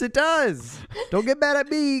 Yes, it does. Don't get mad at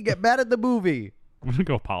me. Get mad at the movie. I'm gonna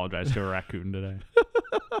go apologize to a raccoon today.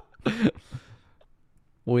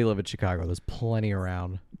 Well, we live in Chicago. There's plenty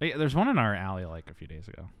around. Yeah, there's one in our alley like a few days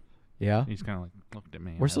ago. Yeah? He's kind of like looked at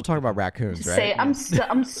me. We're still talking about raccoons, right? Say,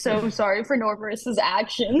 I'm so sorry for Norvirus's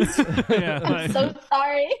actions. Yeah, I'm so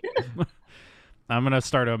sorry. I'm gonna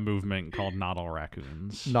start a movement called Not All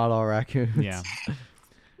Raccoons. Not all raccoons. Yeah.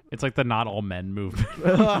 It's like the Not All Men movement.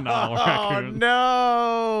 Not All Raccoons.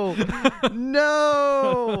 Oh, no.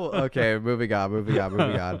 No. Okay, moving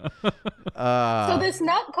on. So this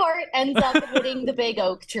nut cart ends up hitting the big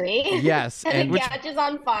oak tree. Yes, And and it catches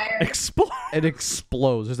on fire. Explode. it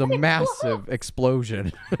explodes. There's a massive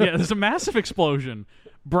explosion. Yeah, there's a massive explosion.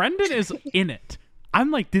 Brendan is in it.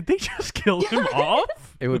 I'm like, did they just kill him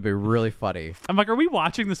off? It would be really funny. I'm like, are we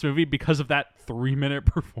watching this movie because of that 3-minute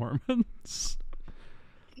performance?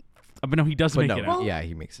 But no, he does But make no, it out. yeah,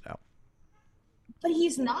 he makes it out. But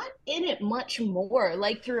he's not in it much more.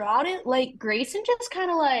 Like throughout it, like Grayson just kind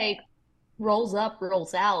of like rolls up,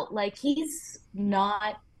 rolls out. Like he's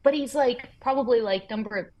not, but he's like probably like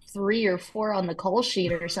number 3 or 4 on the call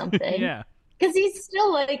sheet or something. Yeah. Because he's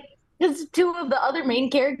still like, because 2 of the other main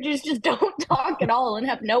characters just don't talk at all and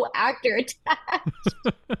have no actor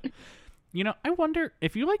attached. You know, I wonder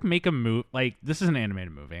if you like make a movie, like this is an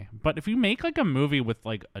animated movie, but if you make like a movie with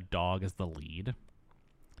like a dog as the lead,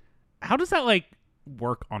 how does that like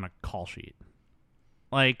work on a call sheet?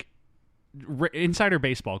 Like insider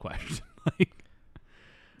baseball question.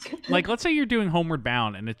 like let's say you're doing Homeward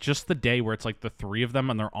Bound and it's just the day where it's like the 3 of them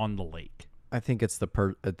and they're on the lake. I think it's the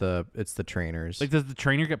trainers. Like, does the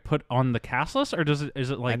trainer get put on the cast list, or is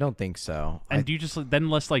it like? I don't think so. And do you just then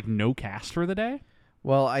list like no cast for the day?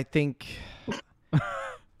 Well, I think.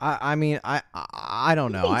 I mean, I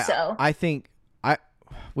don't know. I think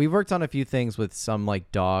we've worked on a few things with some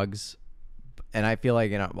like dogs, and I feel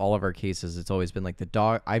like in all of our cases, it's always been like the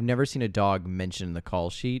dog. I've never seen a dog mentioned in the call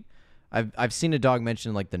sheet. I've seen a dog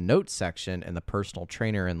mentioned in like the notes section and the personal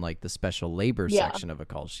trainer and like the special labor section of a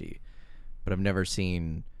call sheet, but I've never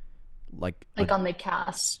seen like on the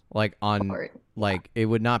cast. Like on part. Like it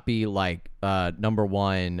would not be like number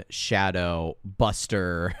 1 Shadow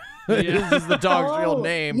Buster. This is the dog's real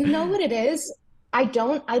name. You know what it is? I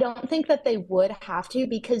don't think that they would have to,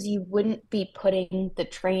 because you wouldn't be putting the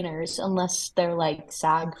trainers unless they're like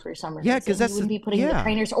SAG for some reason. Yeah, because that's you wouldn't be putting the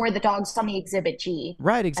trainers or the dogs on the exhibit G.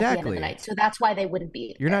 Right, At the end of exactly. the night. So that's why they wouldn't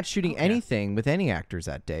be. You're not shooting anything with any actors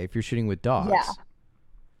that day if you're shooting with dogs.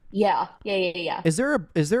 Yeah. Is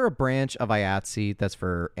there a branch of IATSE that's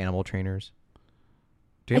for animal trainers?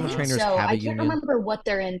 Do animal trainers have a union? I can't remember what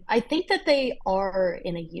they're in. I think that they are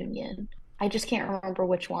in a union. I just can't remember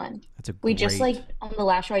which one. That's a We just great- like on the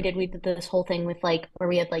last show I did, we did this whole thing with like where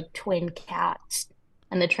we had like twin cats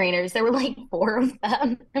and the trainers. There were like 4 of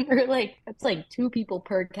them, and we were like, that's like 2 people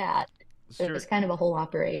per cat. It was kind of a whole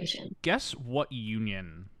operation. Guess what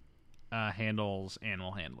union handles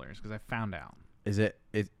animal handlers? Because I found out. Is it?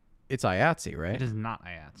 It's IATSE, right? It is not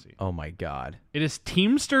IATSE. Oh my god! It is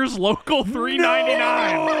Teamsters Local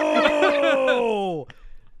 399. No!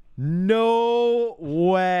 No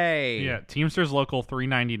way! Yeah, Teamsters Local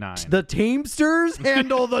 399. The Teamsters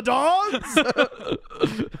handle the dogs?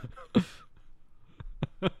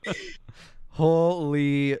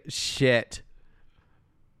 Holy shit.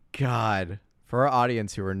 God. For our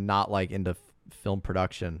audience who are not like into film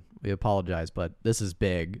production, we apologize, but this is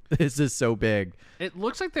big. This is so big. It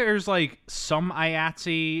looks like there's like some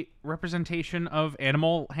IATSE representation of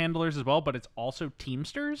animal handlers as well, but it's also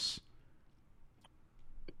Teamsters.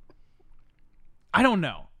 I don't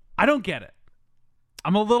know. I don't get it.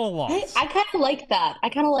 I'm a little lost. I kind of like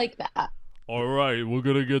that. All right, we're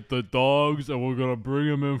going to get the dogs and we're going to bring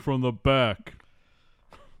them in from the back.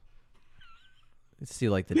 See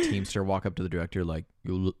like the Teamster walk up to the director like,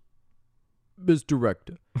 Miss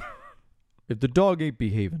Director, if the dog ain't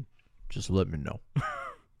behaving, just let me know.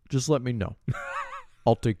 Just let me know.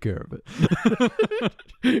 I'll take care of it.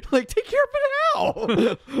 Like, take care of it how? What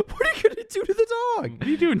are you going to do to the dog? What are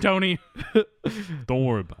you doing, Tony? Don't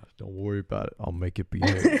worry about it. Don't worry about it. I'll make it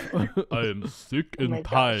behave. I am sick Oh my and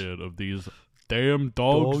gosh. tired of these damn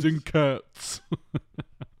dogs and cats.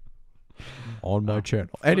 On my channel.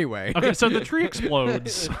 Anyway. Okay, so the tree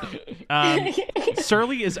explodes.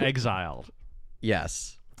 Surly is exiled.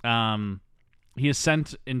 Yes. He is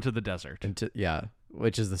sent into the desert,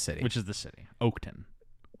 Which is the city? which is the city, Oakton.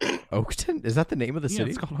 Oakton? Is that the name of the Yeah,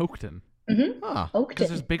 city? it's called Oakton Huh. because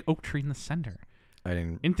there's a Oakton. big oak tree in the center. I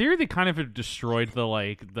didn't. In theory, they kind of have destroyed the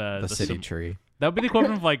The city tree. That would be the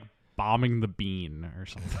equivalent of like bombing the bean or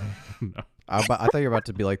something. No. I thought you were about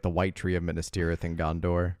to be like the white tree of Minas Tirith in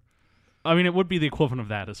Gondor. I mean, it would be the equivalent of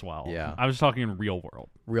that as well. Yeah. I was talking in real world.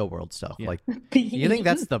 Real world stuff. Yeah. Like, you think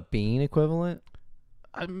that's the bean equivalent?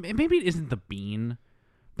 Maybe it isn't the bean,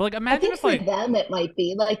 but like I imagine think if for like them it might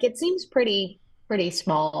be. Like it seems pretty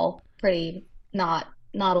small, pretty not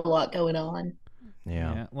a lot going on.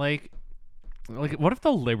 Yeah. like what if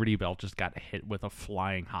the Liberty Bell just got hit with a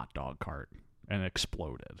flying hot dog cart and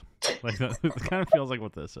exploded? Like that, it kind of feels like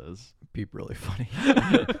what this is. Be really funny.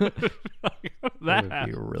 That That would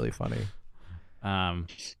be really funny.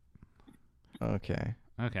 Okay.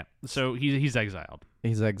 Okay, so he's exiled.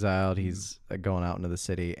 He's exiled. He's going out into the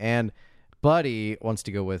city. And Buddy wants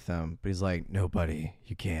to go with him. But he's like, no, Buddy,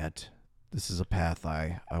 you can't. This is a path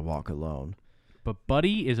I walk alone. But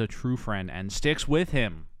Buddy is a true friend and sticks with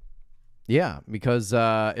him. Yeah, because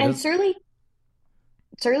And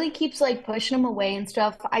Surly keeps like pushing him away and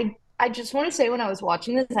stuff. I just want to say when I was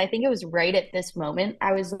watching this, I think it was right at this moment,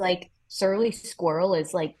 I was like, Surly Squirrel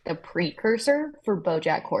is like the precursor for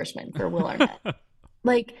BoJack Horseman for Will Arnett.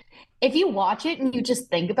 Like, if you watch it and you just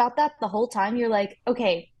think about that the whole time, you're like,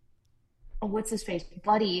 okay, what's his face?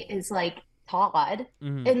 Buddy is like Todd.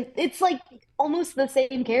 Mhm. And it's like almost the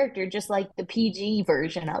same character, just like the PG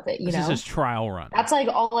version of it, you This know? is his trial run. That's like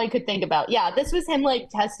all I could think about. Yeah, this was him like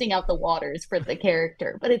testing out the waters for the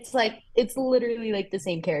character, but it's like it's literally like the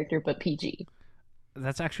same character but PG.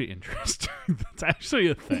 That's actually interesting. That's actually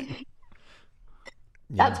a thing.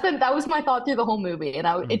 yeah. That was my thought through the whole movie,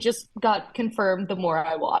 and it just got confirmed the more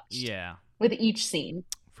I watched Yeah. with each scene.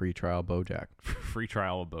 Free trial BoJack. Free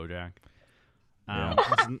trial of BoJack. Yeah.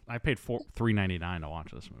 I paid $3.99 to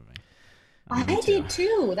watch this movie. I did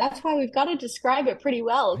too. That's why we've got to describe it pretty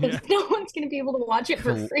well, because no one's going to be able to watch it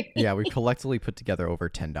for free. Yeah, we collectively put together over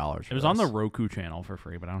 $10. It was on the Roku channel for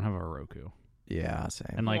free, but I don't have a Roku. Yeah,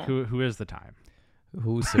 same. And like, Yeah. who is the time?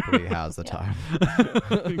 Who simply has the time?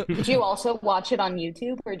 Did you also watch it on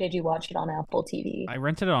YouTube, or did you watch it on Apple TV? I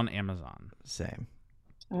rented it on Amazon. Same.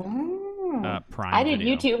 Oh. Prime. I did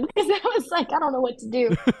Video. YouTube because I was like, I don't know what to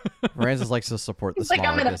do. Francis likes to support the It's like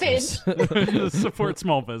I'm smaller in a business. Support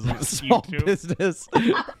small business. Small YouTube. business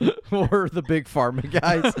or the big pharma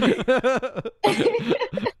guys.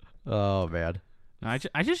 Oh man. I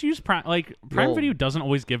just use Prime. Like Prime Well- Video doesn't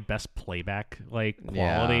always give best playback like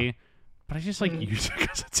quality, Yeah. but I just like use it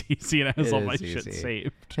because it's easy and it has It all my is shit easy.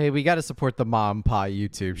 saved. Hey, we got to support the mom pie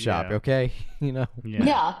YouTube shop, Yeah. okay? You know, Yeah.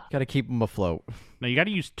 Yeah. got to keep them afloat. No, you got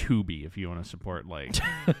to use Tubi if you want to support like.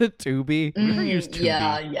 Tubi. We've never used Tubi.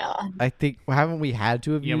 Yeah. I think haven't we had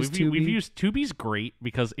to have Yeah, used we've Tubi? used Tubi's great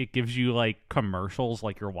because it gives you like commercials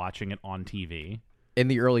like you're watching it on TV. in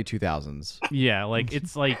the early 2000s. Yeah, like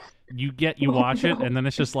it's like you watch it and then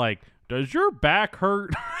it's just like, does your back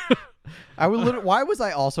hurt? I would why was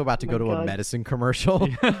I also about to go to a God. medicine commercial?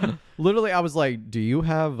 Literally, I was like, "Do you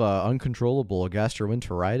have uncontrollable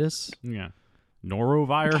gastroenteritis?" Yeah,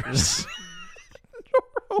 norovirus.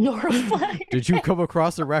 Norovirus. Did you come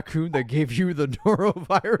across a raccoon that gave you the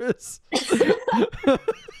norovirus?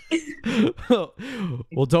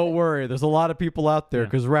 Well, don't worry. There's a lot of people out there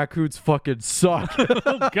because raccoons fucking suck.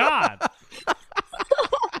 Oh, God.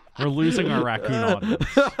 We're losing our raccoon audience.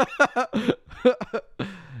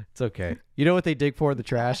 It's okay. You know what they dig for in the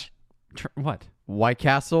trash? What? White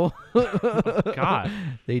Castle. God.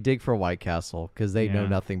 They dig for White Castle because they know Yeah.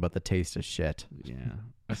 nothing but the taste of shit. Yeah,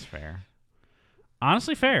 that's fair.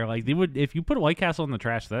 Honestly, fair. Like they would, if you put a White Castle in the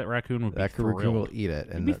trash, that raccoon would be That thrilled. raccoon will eat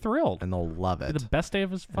it, He'd be thrilled. and they'll love It'd it. be the best day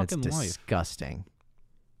of his And fucking it's life. disgusting.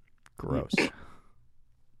 Gross.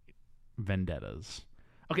 Vendettas.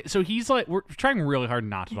 Okay, so he's like, we're trying really hard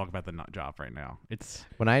not to talk about the nut job right now. It's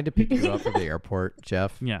When I had to pick you up from the airport,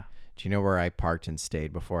 Jeff, yeah, do you know where I parked and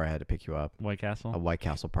stayed before I had to pick you up? White Castle. A White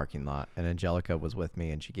Castle parking lot. And Angelica was with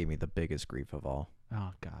me, and she gave me the biggest grief of all.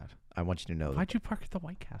 Oh God, I want you to know why'd you park at the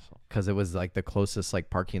White Castle? because it was like the closest like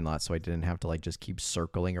parking lot, so I didn't have to like just keep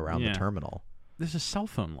circling around Yeah. the terminal. There's a cell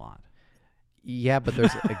phone lot. Yeah, but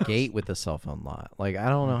there's a gate with the cell phone lot. Like I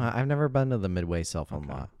don't know how, I've never been to the Midway cell phone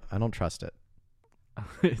lot. I don't trust it.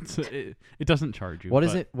 It doesn't charge you. What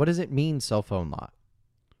is but- it? What does it mean, cell phone lot?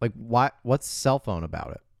 Like what's cell phone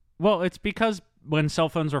about it? Well, it's because when cell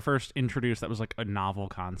phones were first introduced, that was like a novel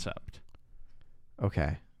concept.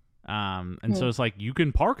 Okay. And so it's like you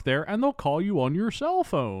can park there and they'll call you on your cell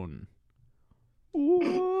phone.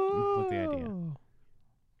 What the idea?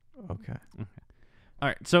 Okay. All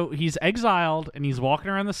right, so he's exiled and he's walking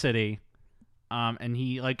around the city, and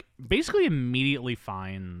he like basically immediately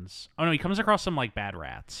finds. Oh no, he comes across some like bad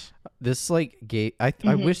rats. This like gay. I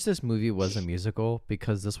wish this movie was a musical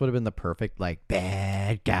because this would have been the perfect like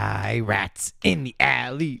bad guy rats in the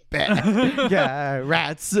alley, bad guy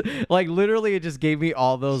rats. Like literally, it just gave me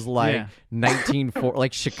all those like Yeah. 1940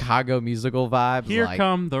 like Chicago musical vibes. Here like,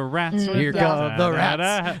 come the rats. with Here the come the da-da-da.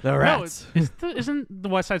 rats. The No, rats. isn't the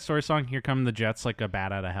West Side Story song "Here Come the Jets" like a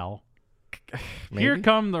bat out of hell? Maybe? Here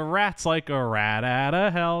come the rats like a rat out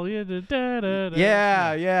of hell.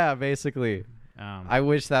 Yeah, basically. I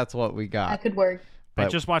wish that's what we got. That could work. I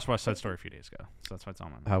but- just watched West Side Story a few days ago, so that's why it's on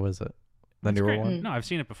my mind. How was it? The It's newer great. one. No, I've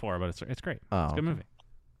seen it before, but it's great. Oh, It's a good okay. movie.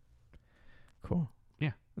 Cool.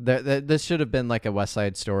 Yeah. This should have been like a West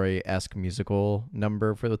Side Story-esque musical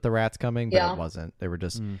number for the rats coming, but Yeah. it wasn't. They were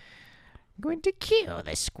just Mm. going to kill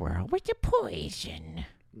the squirrel with the poison.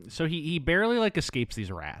 So he barely like escapes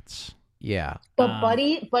these rats. Yeah. But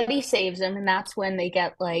Buddy saves him, and that's when they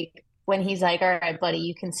get like when he's like, "All right, Buddy,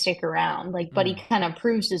 you can stick around." Like Buddy kind of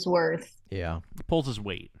proves his worth. Yeah. Pulls his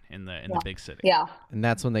weight in the big city. Yeah. And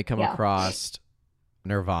that's when they come Yeah. across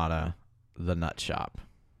Nirvana, the nut shop.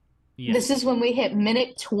 Yeah. This is when we hit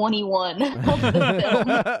minute 21 of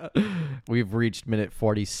the film. We've reached minute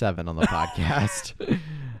 47 on the podcast.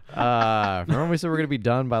 Remember we said we're going to be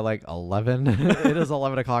done by like 11? It is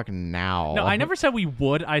 11 o'clock now. No, I never said we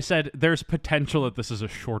would. I said there's potential that this is a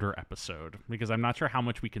shorter episode because I'm not sure how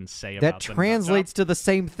much we can say about That the nut translates to the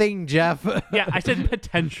same thing, Jeff. job. Yeah, I said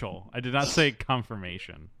potential. I did not say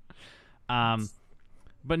confirmation.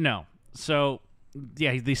 But no. So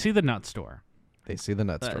yeah, they see the nut store. They see the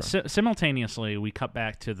nut store. Simultaneously, we cut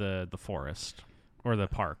back to the forest or the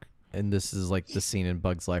park. And this is like the scene in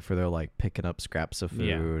Bug's Life where they're like picking up scraps of food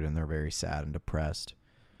Yeah. and they're very sad and depressed.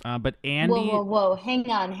 But Andy, Whoa. Hang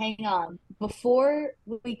on. Before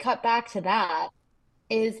we cut back to that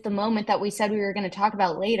is the moment that we said we were going to talk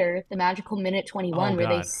about later, the magical minute 21, Oh, where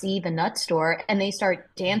they God. see the nut store and they start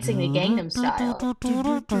dancing the Gangnam Style.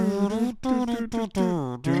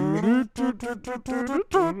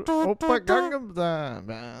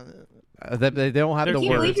 They don't have I the can't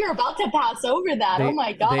words. believe you're about to pass over that. They- Oh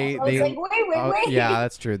my gosh. they- I was they- like, wait. Yeah,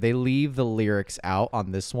 that's true. They leave the lyrics out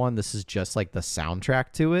on this one. This is just like the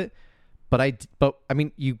soundtrack to it. But I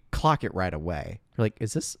mean, you clock it right away. You're like,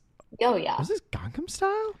 is this Oh, yeah. Gangnam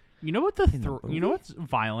Style? you know what the you know what's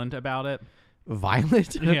violent about it?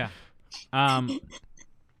 Violent? Yeah.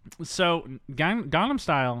 So Gangnam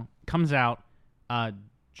Style comes out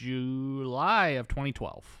July of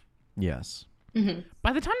 2012. Yes.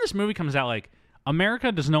 By the time this movie comes out, like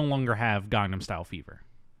America does no longer have Gangnam Style fever.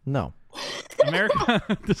 No. America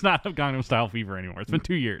does not have Gangnam Style fever anymore. It's been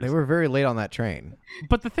 2 years. They were very late on that train.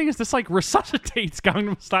 But the thing is, this like resuscitates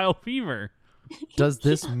Gangnam Style fever. Does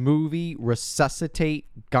this movie resuscitate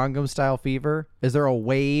Gangnam Style fever? Is there a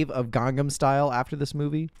wave of Gangnam Style after this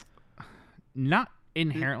movie? Not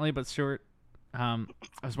inherently, but Stuart, I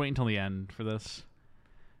was waiting until the end for this.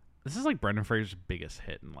 This is like Brendan Fraser's biggest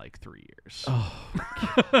hit in like 3 years. Oh,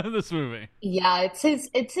 This movie. Yeah, it's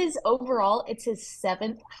his overall, it's his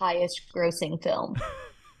 7th highest grossing film.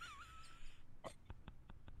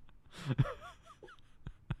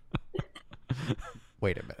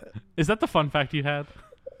 Wait a minute. Is that the fun fact you had?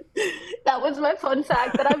 That was my fun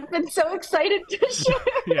fact that I've been so excited to share.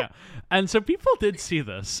 Yeah. And so people did see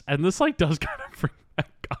this, and this like does kind of bring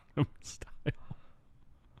back Gangnam Style.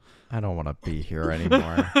 I don't want to be here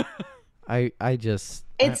anymore. I just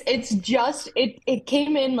It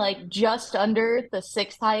came in like just under the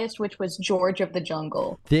 6th highest, which was George of the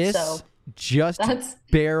Jungle. this So just that's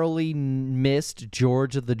barely missed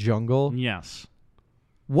George of the Jungle. Yes.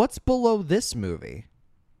 What's below this movie?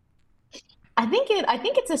 I think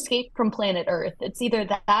it's Escape from Planet Earth. It's either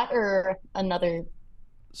that or another.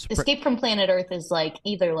 Escape from Planet Earth is like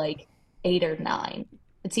either like 8 or 9.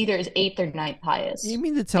 It's either his 8th or 9th highest. You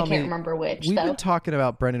mean to tell I me can't remember which. we've though. been talking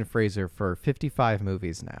about Brendan Fraser for 55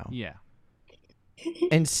 movies now, Yeah.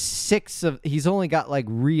 and 6 of he's only got like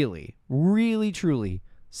really, really, truly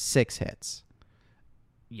 6 hits.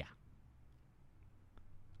 Yeah.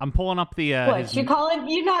 I'm pulling up the What his- you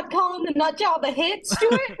not calling the nut job a hit,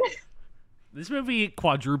 Stuart? This movie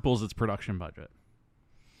quadruples its production budget.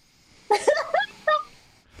 This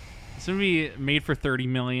movie made for 30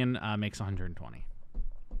 million, makes 120.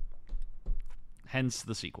 Hence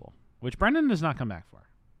the sequel, which Brendan does not come back for.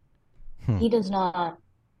 He does not.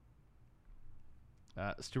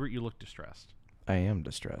 Stuart, you look distressed. I am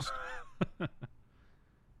distressed.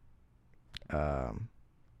 I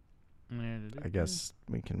guess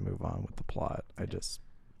we can move on with the plot. I just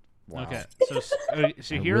wow. Okay,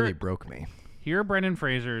 so It here really broke me. here are Brendan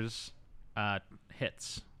Fraser's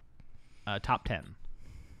hits, top 10.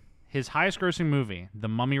 His highest grossing movie, The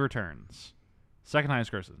Mummy Returns. Second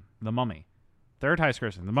highest grossing, The Mummy. Third highest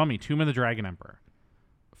grossing, The Mummy, Tomb of the Dragon Emperor.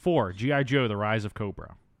 4, G.I. Joe, The Rise of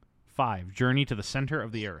Cobra. 5, Journey to the Center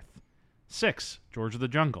of the Earth. 6, George of the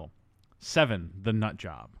Jungle. 7, The Nut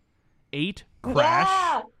Job. 8, Crash.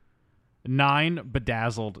 Yeah! 9,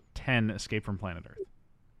 Bedazzled. 10, Escape from Planet Earth.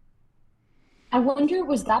 I wonder,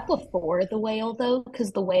 was that before The Whale though?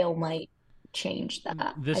 Because The Whale might change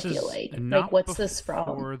that. This I is feel like. not Like, what's this from?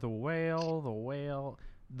 before The Whale.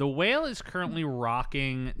 The Whale is currently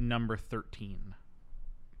rocking number 13.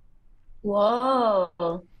 Whoa.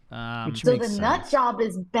 Which So makes the sense. nut job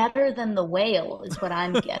is better than The Whale, is what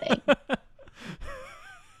I'm getting.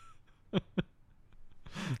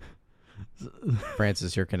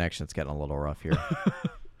 Francis, your connection's getting a little rough here.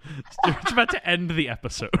 It's about to end the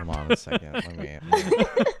episode. Hold on a second. Let me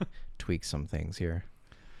tweak some things here.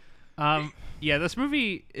 Yeah, this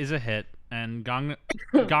movie is a hit, and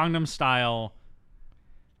Gangnam Style.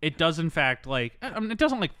 It does, in fact, like it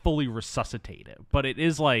doesn't like fully resuscitate it, but it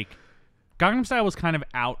is like Gangnam Style was kind of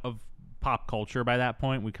out of pop culture by that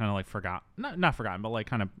point. We kind of like not forgotten, but like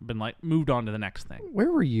kind of been like moved on to the next thing.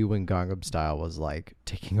 Where were you when Gangnam Style was like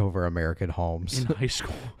taking over American homes? In high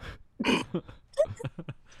school.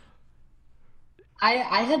 I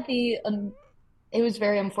had the it was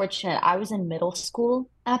very unfortunate. I was in middle school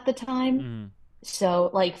at the time. So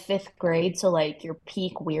like 5th grade, so like your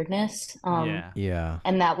peak weirdness. Yeah. Yeah.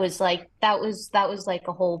 And that was like like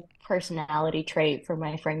a whole personality trait for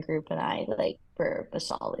my friend group and I, like for a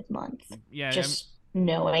solid month. Yeah. Just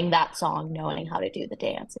knowing that song, knowing how to do the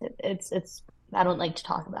dance. It's I don't like to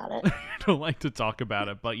talk about it. I don't like to talk about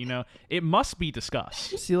it, but it must be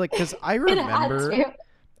discussed. See, like, because I It had remember, to.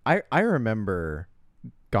 I remember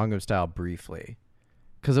Gangnam Style briefly,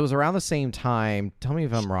 because it was around the same time. Tell me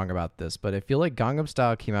if I'm wrong about this, but I feel like Gangnam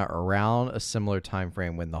Style came out around a similar time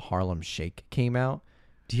frame when the Harlem Shake came out.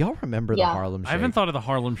 Do y'all remember the Yeah. Harlem Shake? I haven't thought of the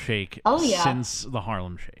Harlem Shake Oh, yeah. since the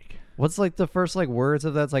Harlem Shake. What's like the first like words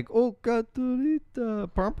of that's like oh Caturita.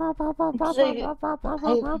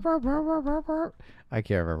 I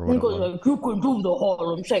can't remember what it was. You can do the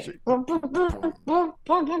Harlem Shake.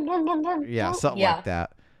 Yeah, something Yeah. like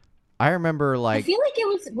that. I remember I like feel like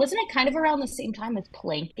wasn't it kind of around the same time as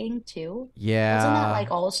planking too? yeah. Wasn't that like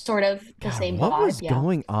all sort of the God, same what vibe? was Yeah.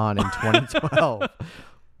 going on in 2012?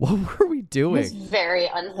 What were we It was doing? very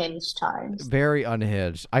unhinged times. Very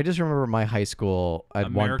unhinged. I just remember my high school at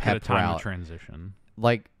America one at a pep time rally. of transition.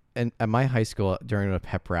 Like at my high school during a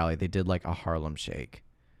pep rally, they did like a Harlem Shake,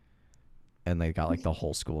 and they got like the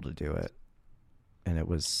whole school to do it, and it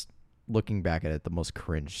was looking back at it the most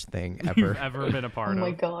cringe thing ever. You've ever been a Oh part my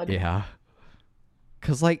of. God. Yeah,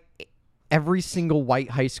 because like every single white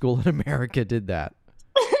high school in America did that.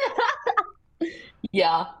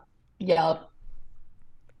 Yeah. Yeah.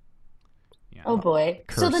 Yeah. Oh boy.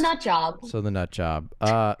 So the Cursed. nut job. So the nut job.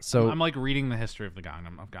 So I'm like reading the history of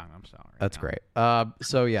Gangnam Style. Right that's now. great.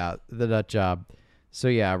 So yeah, the nut job. So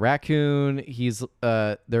yeah, raccoon. He's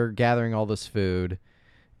they're gathering all this food,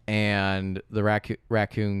 and the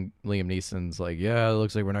raccoon Liam Neeson's like, yeah, it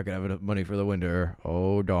looks like we're not gonna have enough money for the winter.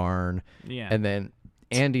 Oh darn. Yeah. And then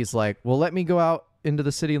Andy's like, well, let me go out into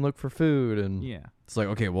the city and look for food. And Yeah. it's like,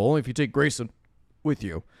 okay, well, only if you take Grayson with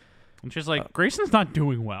you. And she's like, Grayson's not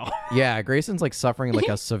doing well. Yeah, Grayson's like suffering like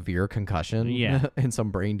a severe concussion Yeah. and some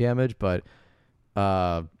brain damage, but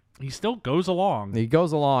He still goes along. he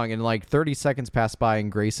goes along and like 30 seconds pass by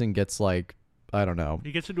and Grayson gets like, I don't know.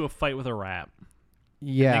 He gets into a fight with a rat.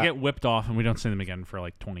 Yeah. They get whipped off, and we don't see them again for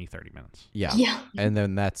like 20, 30 minutes. Yeah. Yeah. And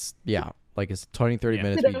then that's, like it's 20, 30 Yeah.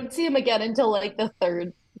 minutes. We don't see him again until like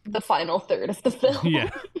the final third of the film. Yeah.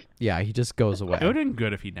 Yeah, he just goes away. It would have been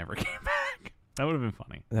good if he never came back. That would have been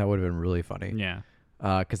funny. That would have been really funny. Yeah.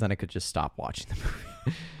 Because then I could just stop watching the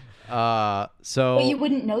movie. So But you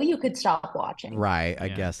wouldn't know you could stop watching. right, I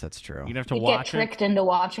Yeah. guess that's true. You'd have to You'd get watch it. tricked into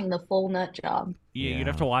watching the full nut job. Yeah, you'd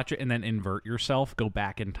have to watch it and then invert yourself, go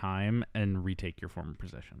back in time, and retake your former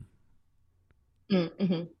position.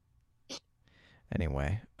 Mm-hmm.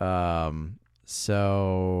 Anyway,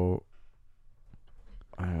 so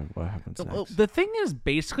what happens next? The thing is,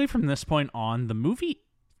 basically from this point on, the movie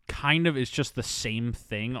kind of is just the same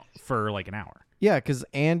thing for like an hour. Yeah, because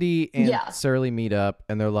Andy and Yeah. Surly meet up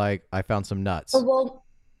and they're like, I found some nuts. Well,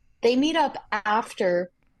 they meet up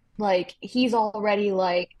after, like, he's already,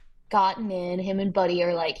 like, gotten in. Him and Buddy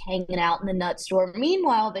are, like, hanging out in the nut store.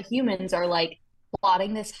 Meanwhile, the humans are, like,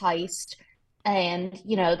 plotting this heist. And,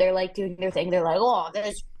 you know, they're, like, doing their thing. They're like, oh,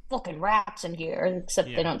 there's fucking rats in here. Except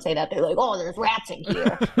Yeah. they don't say that. They're like, oh, there's rats in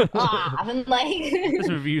here. And, like... This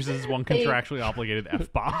movie uses one contractually obligated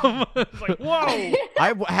F-bomb. It's like, whoa!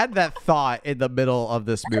 I had that thought in the middle of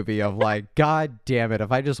this movie of like, God damn it,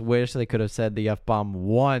 if I just wish they could have said the F-bomb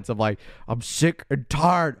once. I'm like, I'm sick and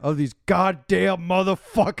tired of these goddamn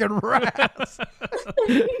motherfucking rats.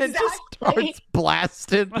 It just starts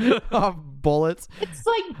blasting off bullets. It's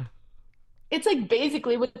like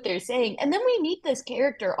basically what they're saying. And then we meet this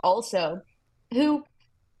character also who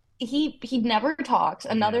he never talks.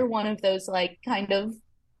 Another one of those like kind of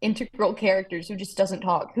integral characters who just doesn't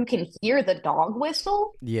talk, who can hear the dog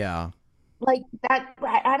whistle. Yeah. Like that,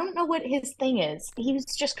 I don't know what his thing is. He was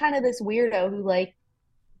just kind of this weirdo who like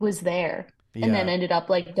was there and then ended up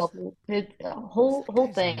like double the whole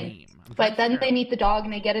thing. Name. But then they meet the dog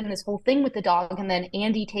and they get in this whole thing with the dog, and then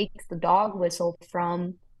Andy takes the dog whistle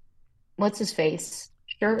from what's his face?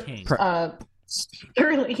 Sure. King.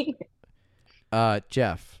 Shirley.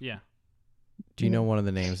 Jeff, Yeah. do you know one of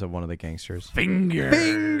the names of one of the gangsters? Fingers!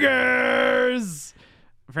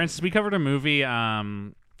 Francis, we covered a movie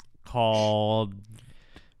called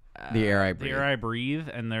The Air I Breathe. The Air I Breathe,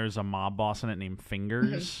 and there's a mob boss in it named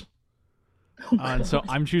Fingers. And so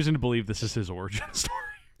I'm choosing to believe this is his origin story.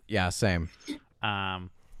 Yeah, same.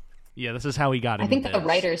 Yeah, this is how he got I into think the this.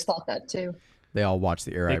 writers thought that too. They all watched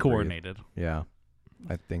The Air I They Breathe. coordinated. Yeah,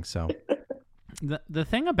 I think so. The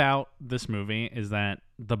thing about this movie is that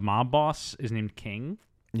the mob boss is named King.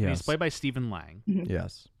 And he's Yes. played by Stephen Lang,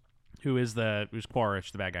 Yes. who's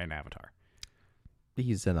Quaritch, the bad guy in Avatar.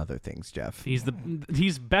 He's in other things, Jeff. He's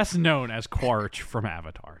best known as Quaritch from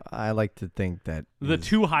Avatar. I like to think that The he's-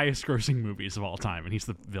 two highest grossing movies of all time, and he's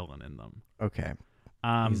the villain in them. Okay.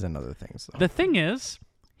 He's in other things, though. The thing is,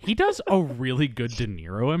 he does a really good De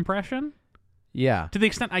Niro impression. Yeah. To the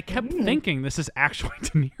extent I kept thinking this is actually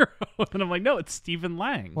De Niro. And I'm like, no, it's Stephen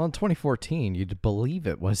Lang. Well, in 2014, you'd believe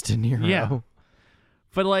it was De Niro. Yeah.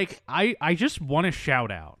 But like, I just want to shout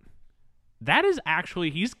out. That is actually,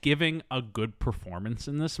 he's giving a good performance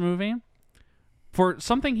in this movie for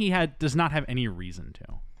something he does not have any reason to.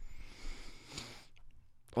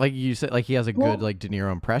 Like you said, like he has a good like De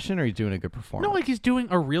Niro impression, or he's doing a good performance. No, like he's doing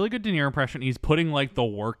a really good De Niro impression. He's putting like the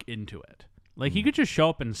work into it. Like he could just show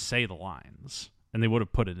up and say the lines, and they would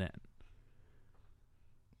have put it in.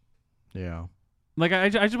 Yeah. Like I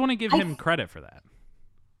just want to give him credit for that.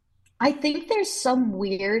 I think there's some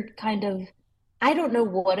weird kind of, I don't know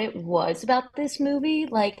what it was about this movie.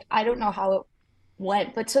 Like, I don't know how it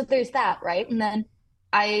went, but so there's that, right? And then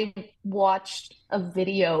I watched a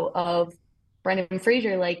video of Brendan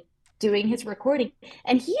Fraser, like, doing his recording,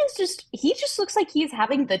 and he just looks like he's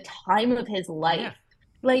having the time of his life. Yeah.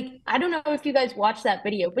 Like, I don't know if you guys watched that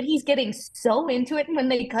video, but he's getting so into it, and when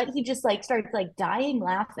they cut, he just like starts like dying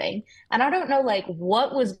laughing. And I don't know like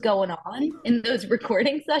what was going on in those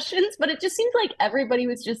recording sessions, but it just seems like everybody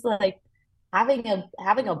was just like having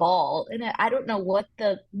a ball. And I don't know what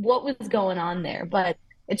was going on there, but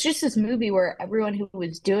it's just this movie where everyone who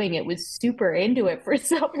was doing it was super into it for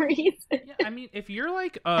some reason. Yeah, I mean, if you're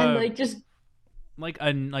like And like just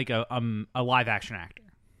a live action actor,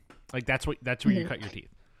 like that's where you cut your teeth,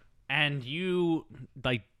 and you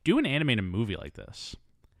like do an animated movie like this.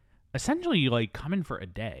 Essentially, you like come in for a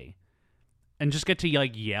day, and just get to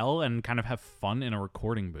like yell and kind of have fun in a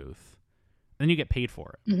recording booth. Then you get paid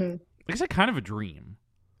for it. like I said, kind of a dream.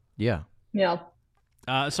 Yeah. Yeah.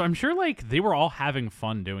 So I'm sure like they were all having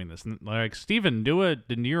fun doing this. And, like, Steven, do a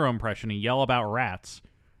De Niro impression and yell about rats.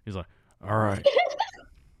 He's like, all right.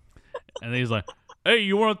 And then he's like, hey,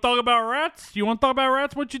 you want to talk about rats? You want to talk about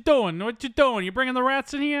rats? What you doing? What you doing? You bringing the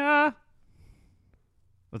rats in here?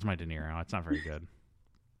 That's my De Niro. It's not very good.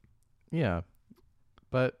 Yeah.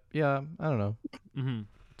 But, yeah, I don't know. Mm-hmm.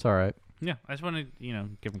 It's all right. Yeah, I just want to,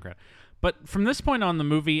 give him credit. But from this point on, the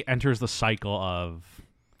movie enters the cycle of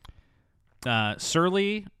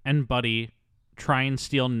Surly and Buddy try and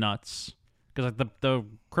steal nuts. Because the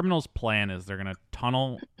criminal's plan is they're going to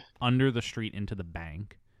tunnel under the street into the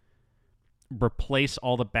bank, replace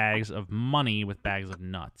all the bags of money with bags of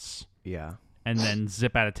nuts, Yeah. and then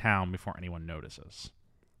zip out of town before anyone notices.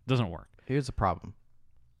 Doesn't work. Here's the problem.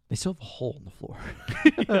 They still have a hole in the floor.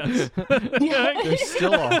 Yeah. There's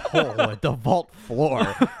still a hole at the vault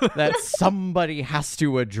floor that somebody has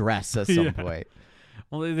to address at some point.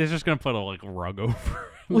 Well, they're just going to put a rug over it.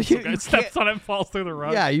 Well, Some you guy steps on it and falls through the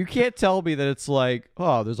rug. Yeah, you can't tell me that it's like,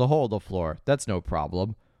 oh, there's a hole in the floor. That's no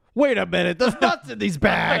problem. Wait a minute, there's nuts in these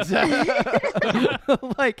bags.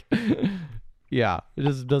 Like, yeah, it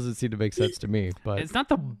just doesn't seem to make sense to me. But It's not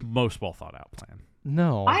the most well thought out plan.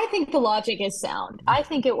 no. I think the logic is sound. I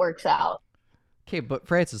think it works out. Okay, but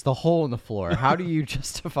Francis, the hole in the floor, how do you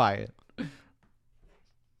justify it?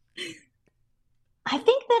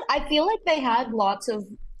 I feel like they had lots of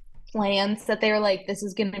plans that they were like, this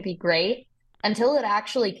is going to be great until it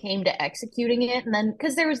actually came to executing it. And then,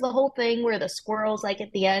 because there was the whole thing where the squirrels, like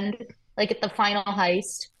at the end, like at the final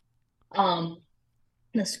heist,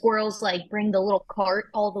 the squirrels like bring the little cart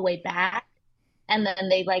all the way back. And then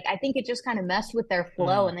they I think it just kind of messed with their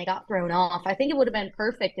flow and they got thrown off. I think it would have been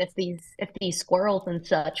perfect if these squirrels and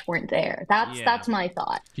such weren't there. That's my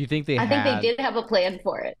thought. Do you think they I think they did have a plan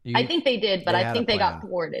for it. I think they did, but I think they got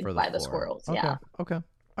thwarted by the squirrels. Okay. Yeah. Okay.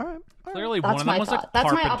 All right. Clearly, That's one of my them was thought. a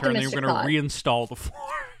That's my carpenter and they were optimistic going to thought. reinstall the floor.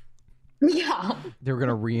 Yeah. They were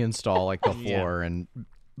gonna reinstall like the Yeah. floor and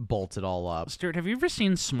bolt it all up. Stuart, have you ever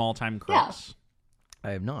seen Small Time Yeah. Crooks?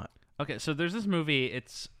 I have not. Okay, so there's this movie.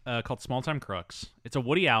 It's called Small Time Crooks. It's a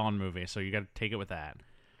Woody Allen movie, so you got to take it with that.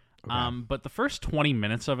 Okay. But the first 20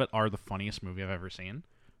 minutes of it are the funniest movie I've ever seen.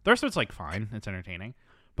 The rest of it's fine, it's entertaining.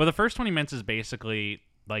 But the first 20 minutes is basically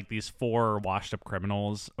like these 4 washed-up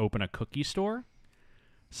criminals open a cookie store,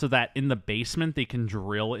 so that in the basement they can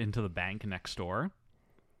drill into the bank next door,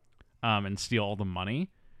 and steal all the money.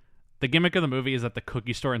 The gimmick of the movie is that the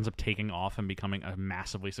cookie store ends up taking off and becoming a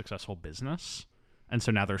massively successful business. And so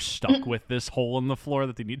now they're stuck with this hole in the floor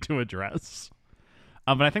that they need to address.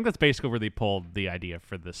 But I think that's basically where they pulled the idea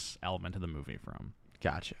for this element of the movie from.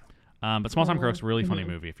 Gotcha. But Small Time Crooks, really funny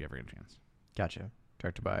movie if you ever get a chance. Gotcha.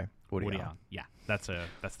 Directed by Woody Allen. Yeah, that's the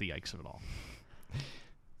yikes of it all.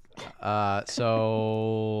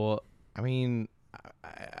 So I mean,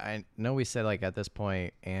 I know we said at this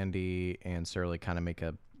point, Andy and Surly kind of make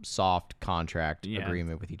a soft contract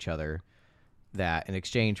agreement with each other that in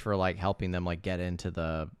exchange for helping them get into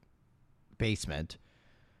the basement,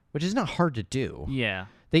 which is not hard to do. Yeah.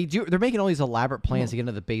 They're making all these elaborate plans to get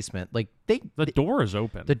into the basement. The door is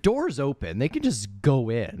open. The door's open. They can just go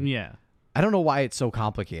in. Yeah. I don't know why it's so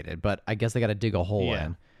complicated, but I guess they got to dig a hole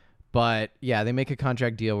in. But yeah, they make a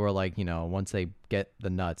contract deal where once they get the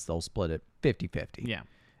nuts, they'll split it 50-50. Yeah.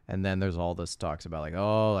 And then there's all this talks about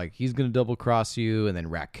he's going to double cross you. And then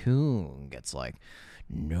Raccoon gets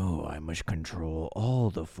no, I must control all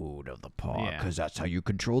the food of the park because that's how you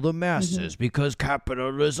control the masses because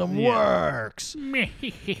capitalism works.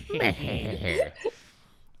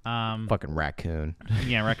 Fucking Raccoon.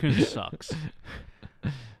 Yeah, Raccoon sucks.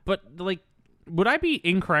 But would I be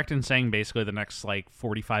incorrect in saying basically the next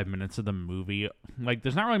 45 minutes of the movie,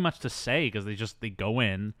 there's not really much to say because they go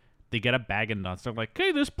in, they get a bag of nuts, they're like,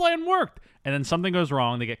 hey, this plan worked, and then something goes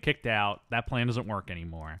wrong, they get kicked out, that plan doesn't work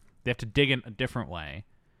anymore. They have to dig in a different way.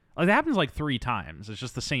 That happens 3 times. It's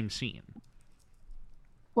just the same scene.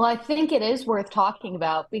 Well, I think it is worth talking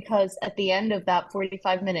about because at the end of that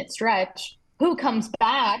 45-minute stretch, who comes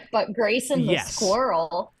back but Grayson the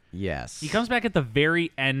squirrel? Yes. He comes back at the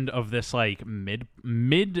very end of this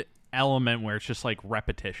mid element where it's just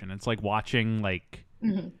repetition. It's like watching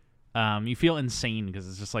you feel insane because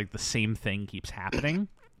it's just the same thing keeps happening.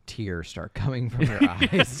 Tears start coming from your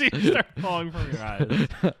eyes. Tears start falling from your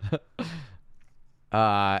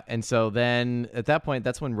eyes. And so then at that point,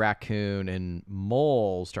 that's when Raccoon and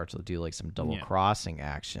Mole start to do some double crossing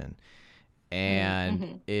action.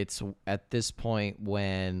 And it's at this point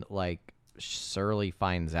when Surly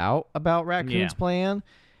finds out about Raccoon's plan,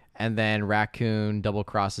 and then Raccoon double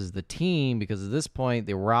crosses the team because at this point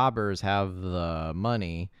the robbers have the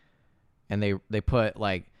money and they put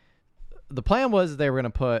like the plan was they were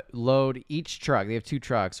gonna load each truck. They have 2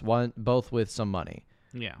 trucks, both with some money.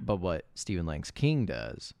 Yeah. But what Stephen Lang's King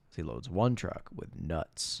does is he loads one truck with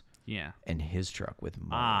nuts. Yeah. And his truck with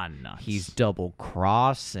money. Nuts. He's double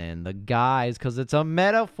crossing the guys because it's a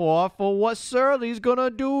metaphor for what Surly's gonna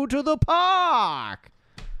do to the park.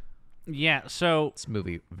 Yeah, so This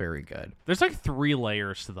movie very good. there's like 3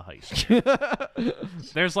 layers to the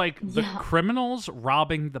heist. There's like the criminals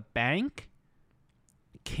robbing the bank,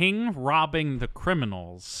 King robbing the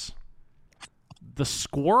criminals, the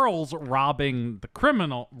squirrels robbing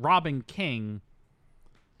King,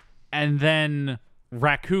 and then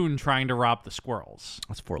Raccoon trying to rob the squirrels.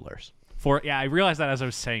 That's 4 layers. I realized that as I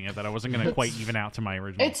was saying it, that I wasn't going to quite even out to my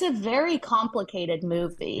original. It's a very complicated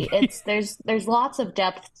movie. There's lots of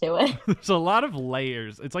depth to it. There's a lot of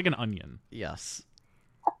layers. It's like an onion. Yes.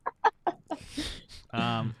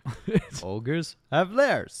 Ogres have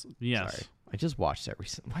layers. Yes. Sorry. I just watched that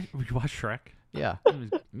recently. Why, you watch Shrek? Yeah.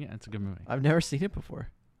 Yeah, it's a good movie. I've never seen it before.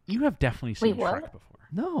 You have definitely seen Wait, what? Shrek before.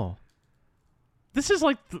 No. This is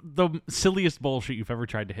like the silliest bullshit you've ever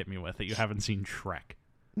tried to hit me with, that you haven't seen Shrek.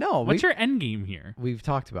 No. What's your end game here? We've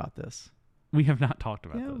talked about this. We have not talked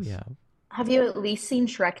about this. Yeah. Have you at least seen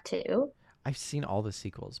Shrek 2? I've seen all the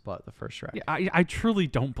sequels, but the first Shrek. Yeah, I truly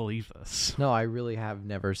don't believe this. No, I really have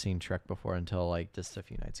never seen Shrek before until like just a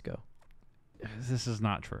few nights ago. This is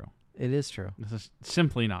not true. It is true. This is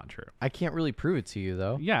simply not true. I can't really prove it to you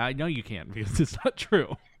though. Yeah, I know you can't, because it's not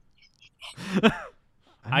true.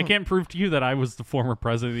 I can't prove to you that I was the former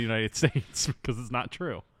president of the United States, because it's not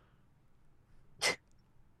true.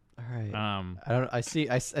 All right. I don't. I see.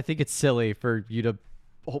 I think it's silly for you to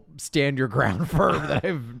stand your ground firm. That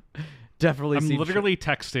I've definitely. I'm seen literally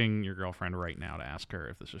texting your girlfriend right now to ask her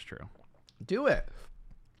if this is true. Do it.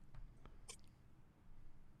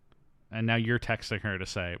 And now you're texting her to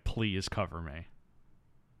say, "Please cover me."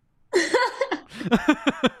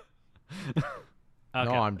 Okay.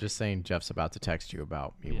 No, I'm just saying Jeff's about to text you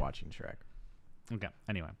about me watching Shrek. Okay.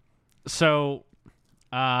 Anyway, so,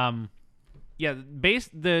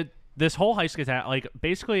 this whole heist gets at, like,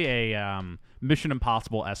 basically a Mission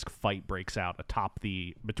Impossible-esque fight breaks out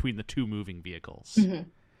between the 2 moving vehicles. Mm-hmm.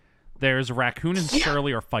 There's Raccoon and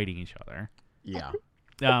Shirley are fighting each other. Yeah.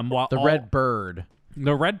 While Red Bird.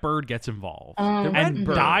 The Red Bird gets involved The Red and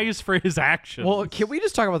Bird. dies for his actions. Well, can we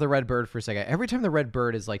just talk about the Red Bird for a second? Every time the Red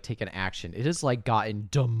Bird is like taken action, it has like gotten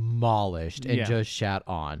demolished and just shat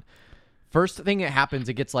on. First thing that happens,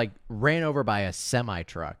 it gets like ran over by a semi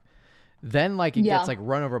truck. Then like it gets like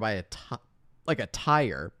run over by a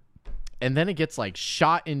tire, and then it gets like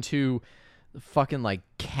shot into the fucking like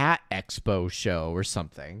cat expo show or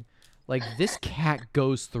something. Like this cat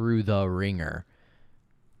goes through the ringer.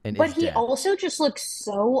 But he also just looks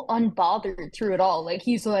so unbothered through it all. Like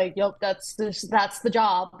he's like, "Yep, that's the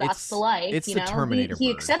job, that's the life." It's the Terminator He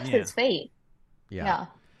bird. accepts his fate. Yeah.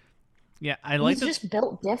 Yeah, I like He's just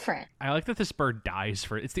built different. I like that this bird dies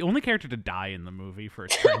for. It's the only character to die in the movie for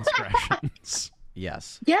its transgressions.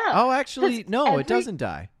 Yes. Yeah. Oh, actually, no, it doesn't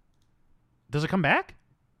die. Does it come back?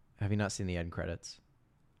 Have you not seen the end credits?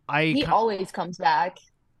 He always comes back.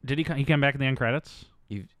 Did he come back in the end credits?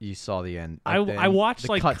 You saw the end. I watched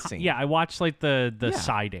the like cutscene. Yeah, I watched like the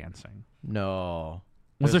side dancing. No.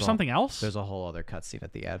 Was there something else? There's a whole other cutscene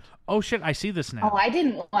at the end. Oh shit! I see this now. Oh, I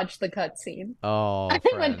didn't watch the cutscene. Oh, I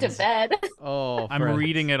went to bed. Oh, I'm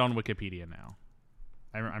reading it on Wikipedia now.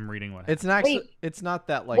 I'm reading what. It's not. Wait, it's not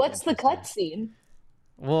that like. What's the cutscene?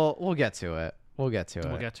 We'll get to it. We'll get to it.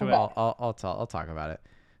 Okay. I'll talk about it.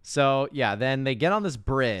 So yeah, then they get on this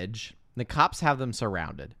bridge. The cops have them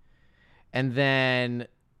surrounded, and then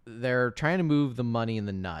they're trying to move the money and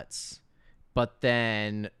the nuts, but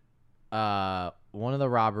then one of the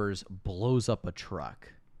robbers blows up a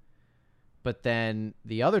truck. But then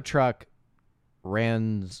the other truck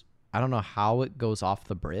runs. I don't know how it goes off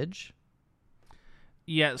the bridge.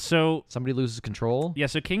 Yeah, so Somebody loses control. yeah,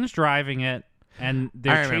 so King's driving it, and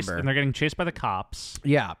they're getting chased by the cops.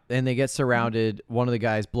 Yeah, and they get surrounded. One of the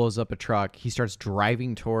guys blows up a truck. He starts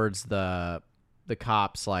driving towards the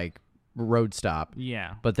cops like road stop.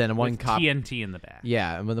 Yeah, But then one with cop TNT in the back.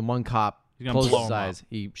 Yeah, and when the one cop He's gonna closes blow his him eyes,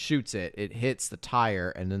 he shoots it. It hits the tire,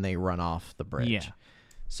 and then they run off the bridge. Yeah.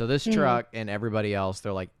 So this truck and everybody else,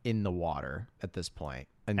 they're like in the water at this point.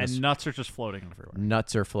 And this nuts are just floating everywhere.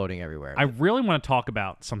 nuts are floating everywhere. I really want to talk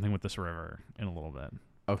about something with this river in a little bit.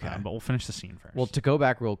 Okay. But we'll finish the scene first. Well, to go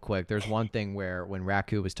back real quick, there's one thing where when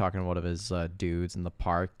Raku was talking to one of his dudes in the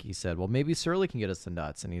park, he said, well, maybe Surly can get us the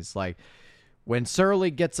nuts. And he's like, when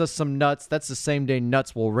Surly gets us some nuts, that's the same day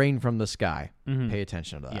nuts will rain from the sky. Pay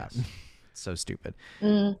attention to that. Yes. so stupid.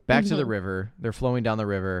 Mm, Back to the river. They're flowing down the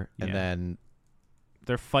river, and Yeah. then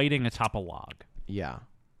They're fighting atop a log.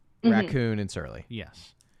 Raccoon and Surly.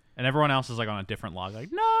 Yes. And everyone else is like on a different log, like,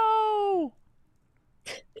 no!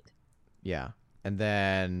 Yeah, and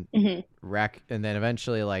then and then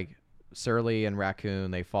eventually like Surly and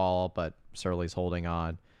Raccoon they fall, but Surly's holding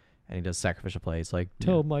on, and he does sacrificial plays like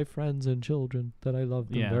tell my friends and children that I love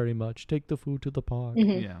them very much. Take the food to the park.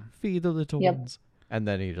 Yeah. Feed the little ones, and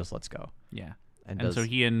then he just lets go. Yeah. And So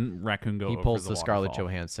he and Raccoon go he over pulls the the Scarlett waterfall.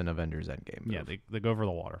 Johansson Avengers Endgame move. Yeah, they go over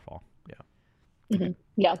the waterfall.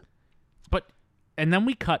 Yeah. And then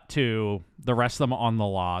we cut to the rest of them on the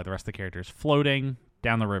log, the rest of the characters floating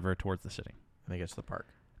down the river towards the city. And he gets to the park.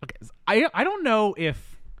 Okay, I don't know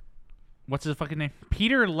if what's his fucking name?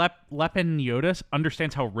 Peter Lepiniotis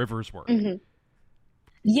understands how rivers work.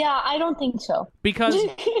 Yeah, I don't think so. Because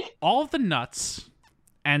all of the nuts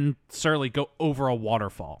and Surly go over a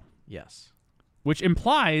waterfall, Yes. which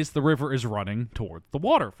implies the river is running toward the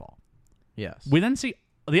waterfall. Yes. We then see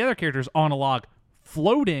the other characters on a log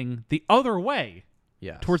floating the other way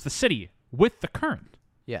yes. towards the city with the current,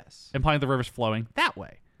 Yes. implying the river's flowing that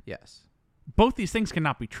way. Yes. Both these things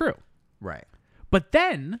cannot be true. Right. But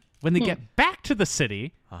then, when they get back to the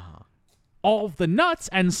city, all of the nuts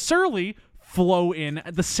and Surly flow in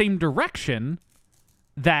the same direction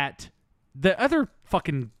that the other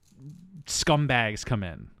fucking scumbags come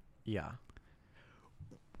in. Yeah.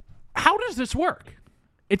 How does this work?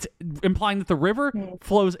 It's implying that the river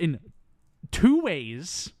flows in two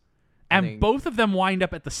ways, and both of them wind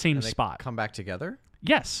up at the same And they spot. come back together?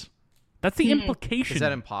 Yes. That's the implication. Is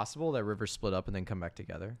that impossible that rivers split up and then come back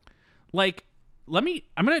together? Like, I'm going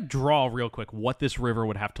to draw real quick what this river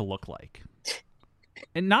would have to look like.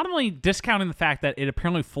 And not only discounting the fact that it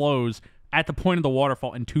apparently flows at the point of the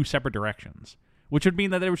waterfall in two separate directions, which would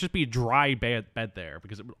mean that there would just be a dry bed there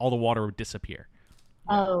because all the water would disappear.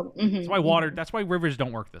 Oh, That's why rivers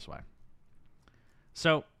don't work this way.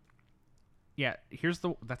 So, yeah,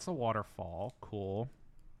 that's the waterfall. Cool.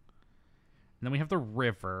 And then we have the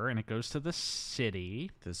river, and it goes to the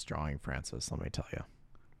city. This drawing, Francis, let me tell you.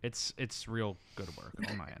 It's real good work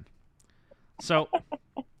on my end. So,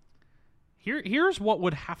 here's what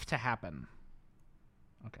would have to happen.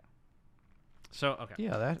 Okay. So, okay.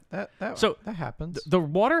 Yeah, that happens. The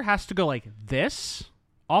water has to go like this,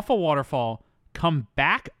 off a waterfall, come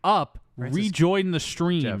back up, Francis, rejoin the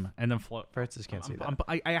stream, Jeff, and then float. Francis can't see that.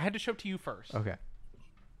 I had to show it to you first. Okay.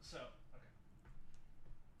 So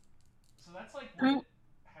that's like what it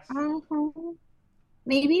has to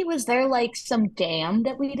maybe was there like some dam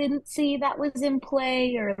that we didn't see that was in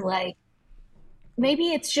play, or like maybe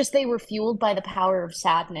it's just they were fueled by the power of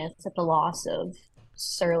sadness at the loss of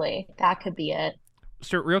Surly. That could be it.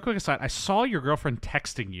 Stuart, real quick aside, I saw your girlfriend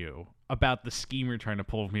texting you about the scheme you're trying to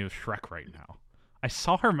pull with me with Shrek right now. I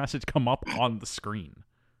saw her message come up on the screen.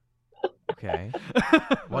 Okay.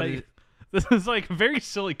 This is like a very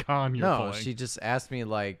silly con you're No, pulling. she just asked me,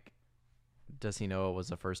 like, does he know it was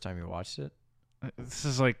the first time you watched it? This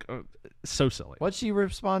is like so silly. What'd she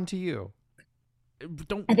respond to you?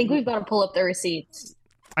 I think we've got to pull up the receipts.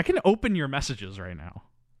 I can open your messages right now.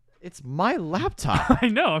 It's my laptop. I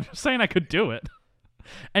know. I'm just saying I could do it.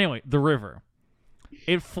 Anyway, the river.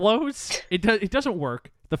 It flows. It doesn't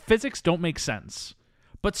work. The physics don't make sense.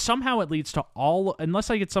 But somehow it leads to unless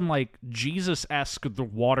I get some like Jesus-esque, the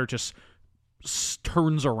water just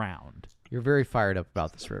turns around. You're very fired up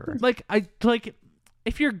about this river.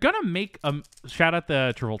 If you're gonna make shout out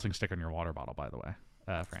the Travolting stick on your water bottle, by the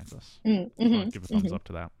way, Francis. Give a thumbs up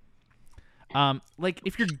to that.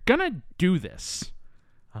 If you're gonna do this,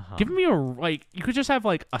 give me you could just have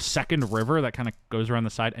like a second river that kind of goes around the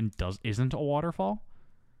side and isn't a waterfall.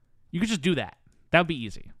 You could just do that. That would be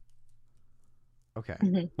easy. Okay.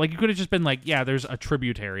 Like you could have just been like, yeah, there's a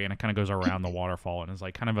tributary and it kind of goes around the waterfall and is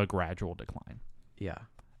like kind of a gradual decline. Yeah.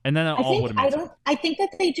 And then it all would have made sense. I think that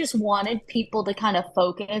they just wanted people to kind of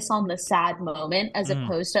focus on the sad moment as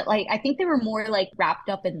opposed to I think they were more like wrapped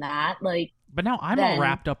up in that. But now I'm all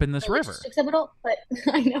wrapped up in this river. Of it all, but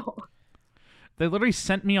I know. They literally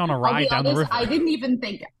sent me on a ride down the river. I didn't even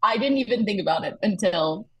think about it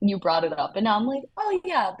until you brought it up, and now I'm like, oh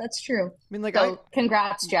yeah, that's true. I mean,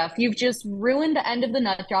 congrats, Jeff. You've just ruined the end of the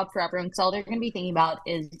nut job for everyone because all they're going to be thinking about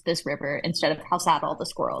is this river instead of how sad all the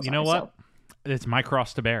squirrels are. You know what? It's my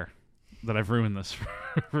cross to bear that I've ruined this for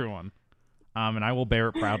everyone, and I will bear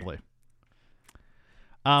it proudly.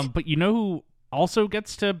 But you know who also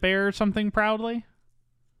gets to bear something proudly?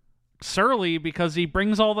 Surly, because he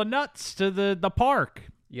brings all the nuts to the park.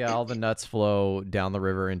 Yeah, all the nuts flow down the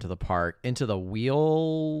river into the park, into the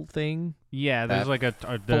wheel thing. Yeah, there's That like a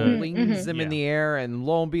flings them in Yeah. the air, and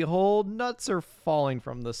lo and behold, nuts are falling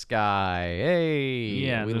from the sky. Hey,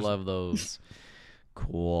 Yeah, we there's- love those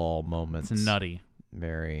cool moments. it's nutty.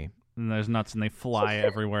 Very, And there's nuts, and they fly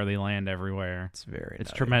everywhere. They land everywhere. it's very.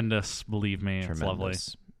 It's nutty. tremendous. Believe me, it's lovely.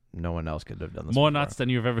 Tremendous. No one else could have done this. More before. nuts than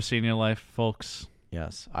you've ever seen in your life, folks.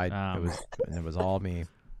 Yes, Um, it was all me.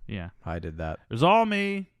 Yeah, I did that. it was all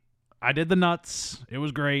me. I did the nuts. It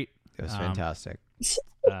was great. It was Um, fantastic.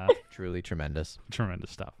 Uh, Truly tremendous.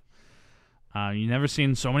 tremendous stuff. You never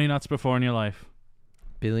seen so many nuts before in your life.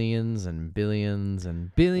 Billions and billions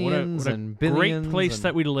and billions What a and billions. great place and-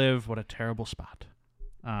 that we live. What a terrible spot.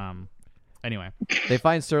 Anyway, They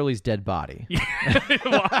find Surly's dead body. His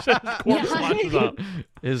corpse washes up.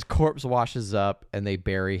 His corpse washes up, and they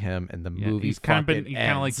bury him, and the Yeah, movie he's kind of fucking been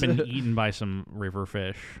like ends. been eaten by some river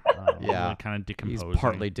fish. Yeah. kind of He's decomposing.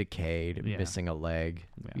 partly decayed, Yeah. missing a leg.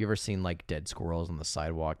 Yeah. You ever seen like dead squirrels on the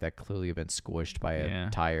sidewalk that clearly have been squished by a Yeah.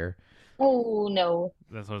 tire? Oh no.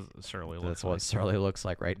 That's what Surly looks That's like. what Surly looks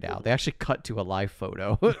like right now. They actually cut to a live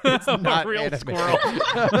photo. It's not real animated.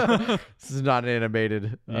 squirrel. This is not an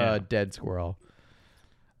animated Yeah. dead squirrel.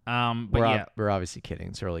 But We're, yeah, we're obviously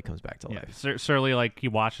kidding. Surly comes back to yeah. life. Surly, like, he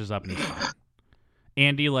washes up and he's fine.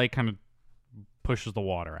 Andy, like, kind of pushes the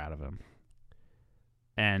water out of him.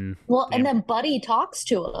 And Well, and then Buddy talks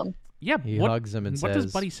to him. yeah, He what, hugs him and what says,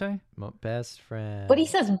 does Buddy say? "My best friend." But he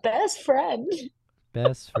says best friend.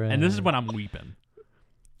 best friend. And this is when I'm weeping.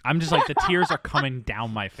 I'm just like, the tears are coming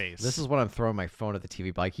down my face. This is when I'm throwing my phone at the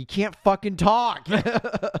TV, like, he can't fucking talk.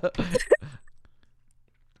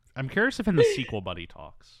 I'm curious if in the sequel Buddy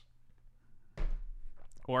talks.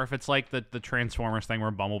 Or if it's like the Transformers thing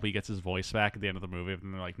where Bumblebee gets his voice back at the end of the movie,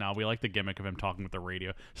 and they're like, "No, we like the gimmick of him talking with the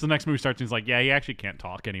radio." So the next movie starts, and he's like, "Yeah, he actually can't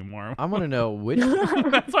talk anymore." I want to know which.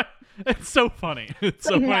 That's like, it's so funny. It's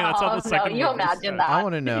so funny. That's how the second you movie imagine starts. that. I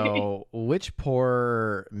want to know which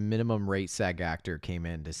poor minimum rate SAG actor came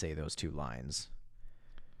in to say those two lines.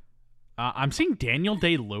 I'm seeing Daniel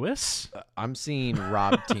Day-Lewis. I'm seeing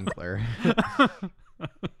Rob Tinkler,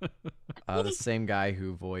 the same guy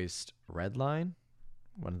who voiced Redline,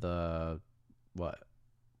 one of the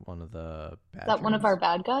Is that one of our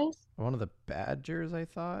bad guys? one of the Badgers, I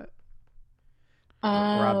thought. Oh.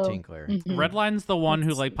 Rob Tinkler. Mhm. Redline's the one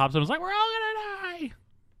who like pops up and is like, "We're all gonna die."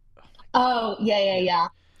 Oh, yeah.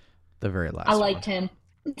 The very last. I liked him.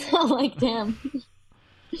 I liked him.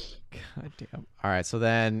 God damn. All right, so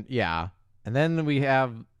then and then we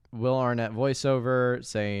have Will Arnett voiceover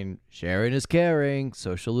saying sharing is caring,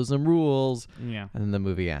 socialism rules, Yeah, and then the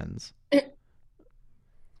movie ends.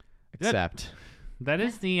 Except that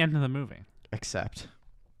is the end of the movie. except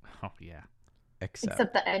Oh yeah,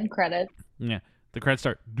 Except the end credits. yeah. The credits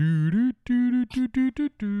start.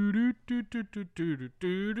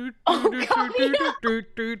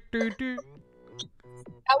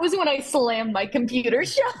 That was when I slammed my computer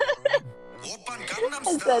shut.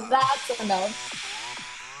 I said, that's enough.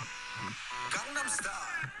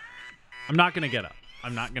 I'm not gonna get up.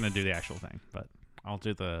 I'm not gonna do the actual thing, but I'll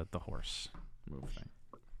do the horse move thing.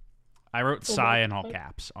 I wrote "sigh" in all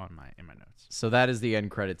caps in my notes. so that is the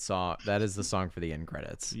end credit song. That is the song for the end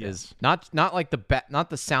credits. Yes. Is not like not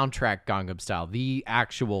the soundtrack Gangnam Style, the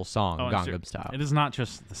actual song Oh, it's true. Gangnam Style. It is not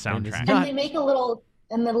just the soundtrack. not- And they make a little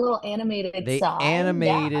animated They sigh.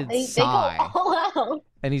 animated They sigh. go all out.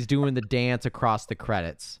 And he's doing the dance across the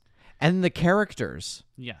credits. And the characters,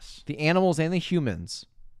 Yes. the animals and the humans,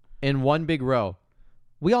 in one big row.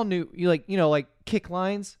 We all knew like kick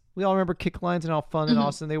lines. We all remember kick lines and how fun and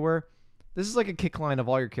awesome they were. This is like a kick line of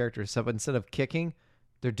all your characters. So instead of kicking,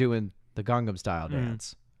 they're doing the Gangnam Style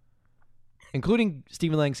dance, including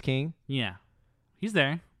Stephen Lang's King. Yeah. He's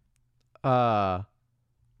there. What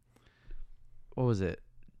was it?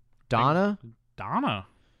 Donna. Donna.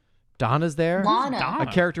 Donna's there. Lana. Donna. A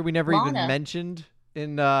character we never even Lana. mentioned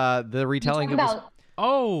in the You retelling talking of his, about,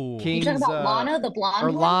 Oh. King- you talking King's, about Lana, the blonde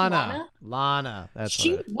or one? Lana. Lana. That's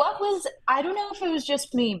She, what it is. what was, I don't know if it was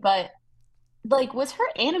just me, but like, was her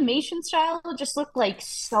animation style just looked like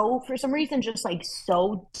so, for some reason, just like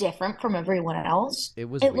so different from everyone else? It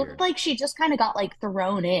was It weird. looked like she just kind of got like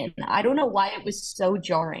thrown in. I don't know why it was so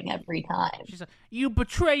jarring every time. She's like, "You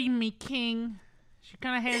betrayed me, King." She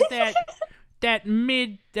kind of has that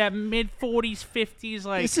mid 40s 50s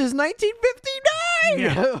like. This is 1959.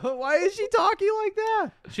 Yeah. Why is she talking like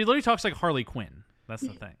that? She literally talks like Harley Quinn. That's the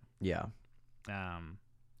thing. Yeah.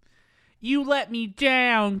 You let me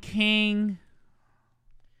down, King.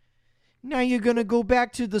 Now you're gonna go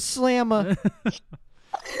back to the slammer.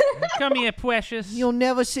 Come here, precious. You'll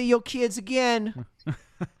never see your kids again.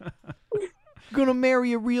 gonna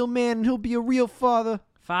marry a real man and he'll be a real father.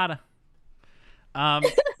 Fada.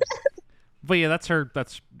 But yeah, that's her.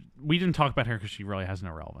 We didn't talk about her because she really has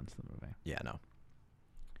no relevance to the movie. Yeah, no.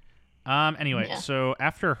 Anyway, Yeah. so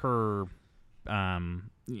after her,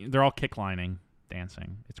 they're all kicklining,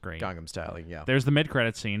 dancing. It's great. Gangam Style, yeah. There's the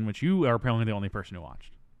mid-credit scene, which you are apparently the only person who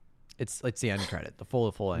watched. It's the end credit, the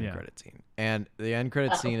full end Yeah. credit scene. And the end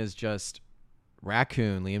credit scene is just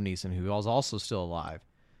Raccoon, Liam Neeson, who is also still alive.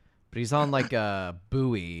 But he's on like a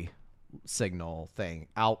buoy signal thing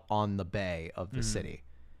out on the bay of the city.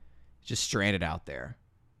 Just stranded out there.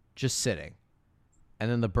 Just sitting. And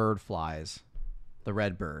then the bird flies. The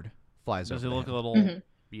red bird flies Does over he look to a him. little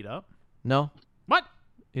beat up? No. What?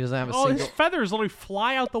 He doesn't have a Oh, single his feathers literally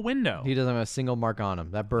fly out the window. He doesn't have a single mark on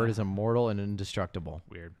him. That bird is immortal and indestructible.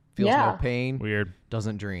 Weird. Feels Yeah. no pain. Weird.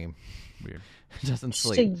 Doesn't dream. Weird. Doesn't Just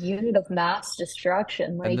a sleep. unit of mass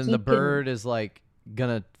destruction. Like And then he the can- bird is like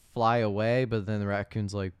gonna fly away, but then the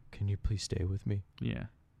raccoon's like, "Can you please stay with me?" Yeah.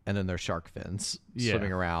 And then there's shark fins Yeah.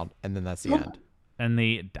 swimming around, and then that's the end. And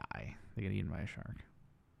they die. They get eaten by a shark.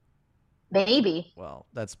 Maybe, Well,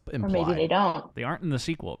 that's or implied. maybe they don't. They aren't in the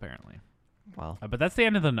sequel, apparently. Well, But that's the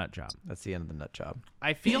end of the nut job. that's the end of the nut job.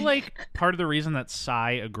 I feel like part of the reason that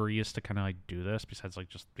Psy agrees to kind of like do this, besides like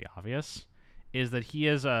just the obvious, is that he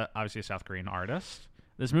is obviously a South Korean artist.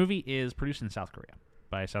 This movie is produced in South Korea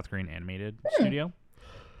by a South Korean animated studio.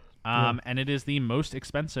 And it is the most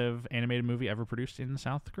expensive animated movie ever produced in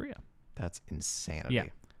South Korea. That's insanity. Yeah.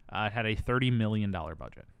 It had a $30 million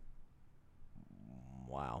budget.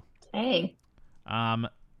 Wow. Dang.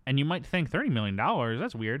 And you might think $30 million,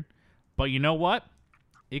 that's weird. But you know what?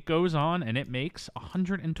 It goes on and it makes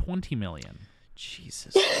 $120 million.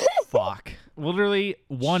 Jesus. Fuck. Literally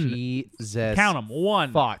one. Jesus. Count them.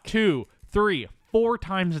 1, Fuck. 2, 3, 4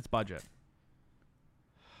 times its budget.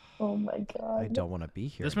 Oh my god. I don't want to be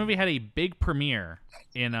here. This movie had a big premiere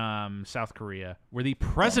in South Korea where the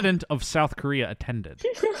president of South Korea attended.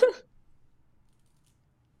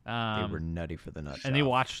 They were nutty for the nut job. And they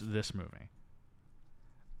watched this movie.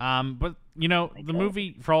 But, you know, the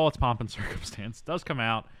movie, for all its pomp and circumstance, does come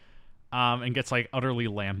out and gets, like, utterly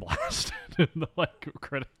lambasted. Like,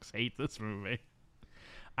 critics hate this movie.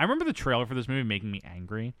 I remember the trailer for this movie making me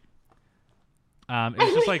angry. It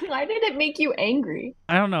was just like, Why did it make you angry?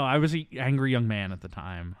 I don't know. I was an angry young man at the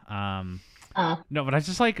time. No, but I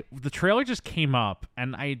just like the trailer just came up,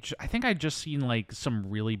 and I think I'd just seen like some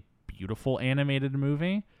really beautiful animated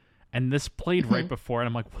movie, and this played right before, and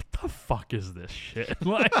I'm like, what the fuck is this shit?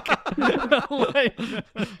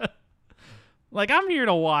 Like I'm here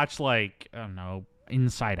to watch like I don't know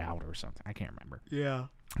Inside Out or something. I can't remember. Yeah.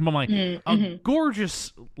 But I'm like a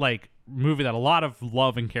gorgeous like movie that a lot of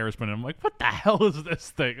love and care is put in. I'm like, what the hell is this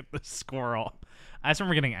thing? This squirrel. I just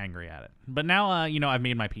remember getting angry at it. But now, you know, I've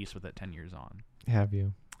made my peace with it 10 years on. Have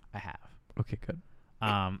you? I have. Okay, good.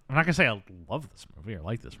 I'm not going to say I love this movie or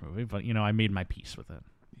like this movie, but, you know, I made my peace with it.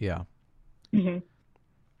 Yeah.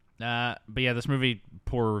 But yeah, this movie,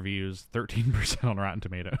 poor reviews, 13% on Rotten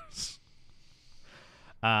Tomatoes.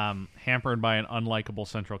 Hampered by an unlikable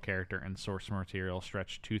central character and source material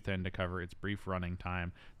stretched too thin to cover its brief running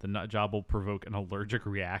time, the nut job will provoke an allergic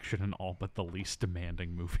reaction in all but the least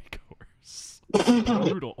demanding moviegoers.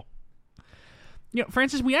 Brutal. You know,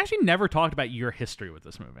 Francis, we actually never talked about your history with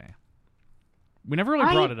this movie. We never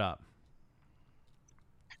really brought it up.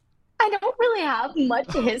 I don't really have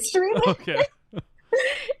much history with Okay.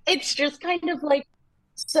 It's just kind of like,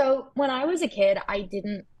 so when I was a kid, I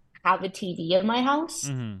didn't have a TV in my house.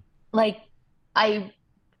 Like, my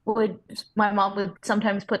mom would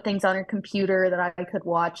sometimes put things on her computer that I could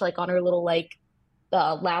watch, like on her little like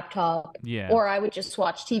laptop, Yeah. or I would just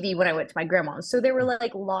watch TV when I went to my grandma's. So there were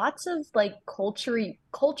like lots of like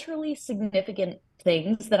culturally significant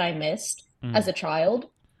things that I missed as a child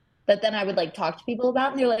that then I would like talk to people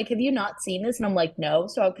about, and they're like, have you not seen this? And I'm like, no.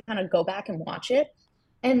 So I would kind of go back and watch it.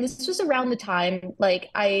 And this was around the time like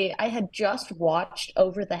I had just watched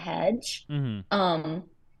Over the Hedge,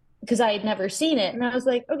 because I had never seen it, and I was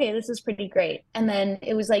like, okay, this is pretty great. And then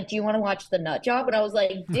it was like, do you want to watch The Nut Job? And I was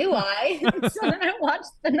like, do I? So then I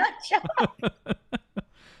watched The Nut Job.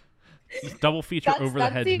 Double feature Over the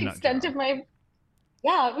Hedge. That's the nut extent job. of my.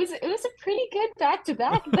 Yeah, it was a pretty good back to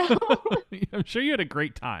back though. I'm sure you had a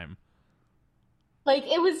great time. Like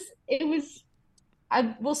it was.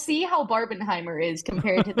 We'll see how Barbenheimer is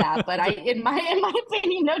compared to that, but in my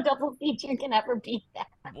opinion, no double feature can ever beat that.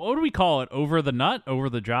 What do we call it? Over the nut? Over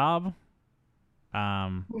the job?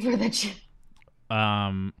 For the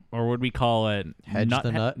Or would we call it Hedge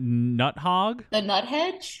the nut? Nut hog? the nut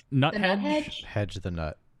hedge, Nut the hedge? nut hedge. Hedge the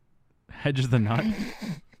nut. Hedge the nut?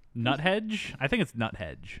 Nut hedge? I think it's nut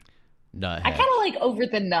hedge. Nut I hedge. kind of like Over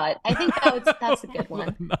the Nut. I think that's a good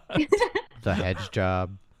one. The hedge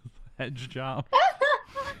job. Hedge job.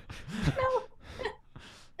 No.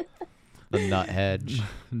 The nut hedge.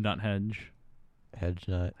 Nut hedge. Hedge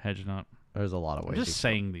nut. Hedge nut. There's a lot of I'm ways. just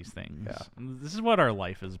saying these things. Yeah. This is what our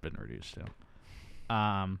life has been reduced to.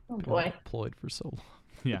 Oh boy. Employed for so long.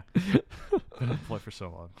 Yeah. Been employed for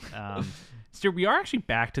so long. Stuart, we are actually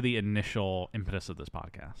back to the initial impetus of this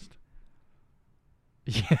podcast.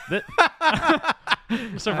 Yeah.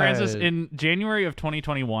 So, Francis, in January of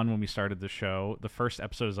 2021, when we started the show, the first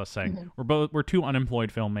episode is us saying we're two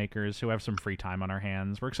unemployed filmmakers who have some free time on our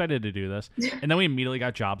hands. We're excited to do this, and then we immediately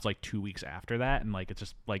got jobs like 2 weeks after that, and like it's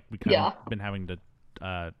just like we kind of been having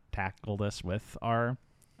to tackle this with our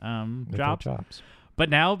jobs. But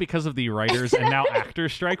now, because of the writers and now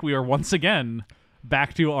actors strike, we are once again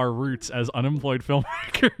back to our roots as unemployed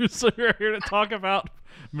filmmakers. So we're here to talk about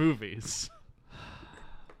movies.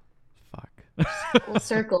 Fuck. Full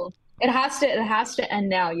circle. It has to end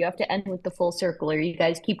now. You have to end with the full circle, or you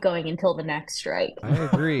guys keep going until the next strike. I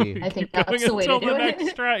agree. I think Going that's the way to until do the it.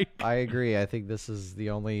 next strike. I agree. I think this is the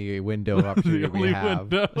only window of opportunity The only we have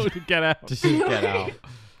window to get out. to just get out.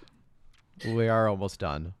 We are almost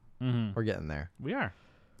done. Mhm. We're getting there. We are.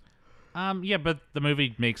 Yeah, but the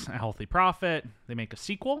movie makes a healthy profit. They make a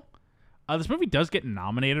sequel. This movie does get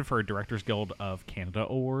nominated for a Directors Guild of Canada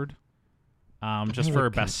award, just for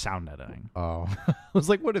best sound editing. Oh, I was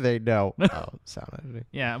like, what do they know? Oh, sound editing.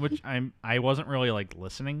 Yeah, which I wasn't really like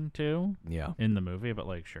listening to Yeah. in the movie, but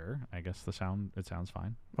like sure, I guess it sounds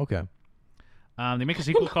fine. Okay. They make a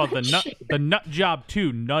sequel called the Nut Job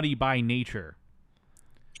 2: Nutty by Nature,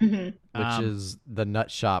 Mhm. Which is the nut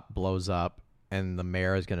shop blows up, and the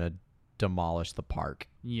mayor is gonna demolish the park,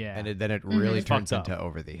 yeah, and then it really It's turns fucked into up.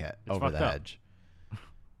 over the fucked up. hedge.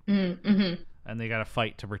 Mm-hmm. and they got to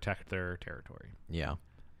fight to protect their territory. Yeah.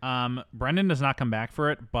 Brendan does not come back for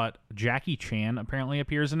it, but Jackie Chan apparently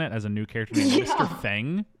appears in it as a new character named Mr.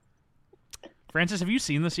 Feng. Francis, have you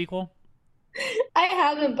seen the sequel? I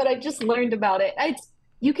haven't, but I just learned about it.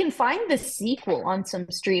 You can find the sequel on some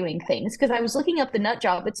streaming things because I was looking up the Nut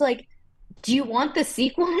Job. It's like, do you want the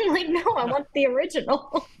sequel? I'm like, no, I want the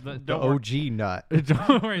original. The Don't worry. OG nut.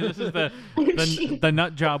 Don't worry, this is the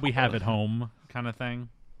nut job we have at home kind of thing.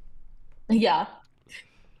 Yeah.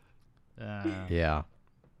 Yeah.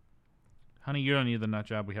 Honey, you don't need the nut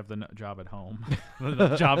job. We have the nut job at home. The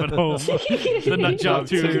nut job at home. The nut job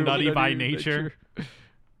too, nutty by nature.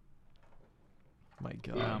 My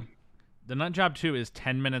God. The nut job 2 is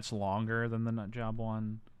 10 minutes longer than the nut job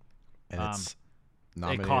 1. And it's It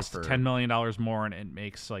nominated costs for $10 million more, and it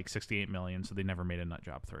makes like $68 million. So they never made a nut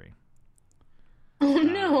job 3. Oh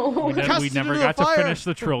no. Cast We it never into the got to fire. finish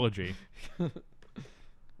the trilogy.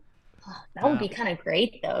 That would be kind of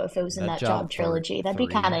great though if it was a Nut Nut Job Job trilogy. That'd be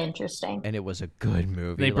 3. kind of interesting. And it was a good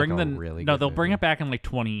movie. They like bring a the really no, good they'll bring movie. it back in like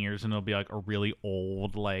 20 years, and it'll be like a really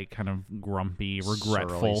old, like kind of grumpy,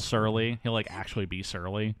 regretful Surly. He'll like actually be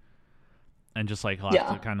surly, and just like he'll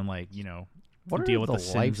have to kind of like What deal are with the the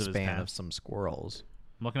sins of his lifespan past. of some squirrels?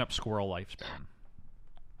 I'm looking up squirrel lifespan.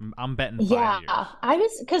 I'm betting 5 Yeah, years. I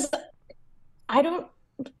was because I don't.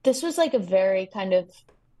 This was like a very kind of,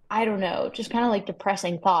 I don't know, just kind of like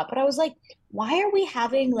depressing thought. But I was like, why are we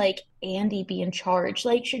having like Andy be in charge?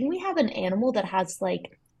 Like, shouldn't we have an animal that has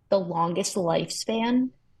like the longest lifespan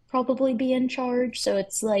probably be in charge? So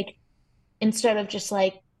it's like instead of just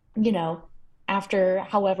like, after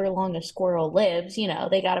however long a squirrel lives,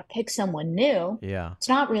 they got to pick someone new. Yeah. It's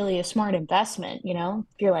not really a smart investment, if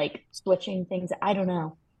you're like switching things. I don't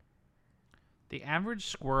know. The average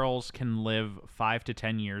squirrels can live 5 to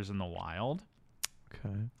 10 years in the wild.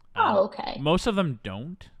 Okay. Oh, okay. Most of them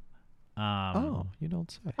don't. Oh, you don't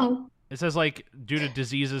say. Oh, It says, like, due to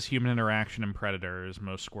diseases, human interaction, and predators,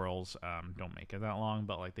 most squirrels don't make it that long,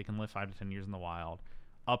 but, like, they can live 5 to 10 years in the wild,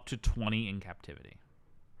 up to 20 in captivity.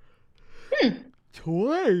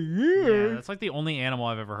 20 years? Yeah, that's, like, the only animal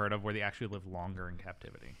I've ever heard of where they actually live longer in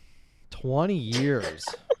captivity. 20 years.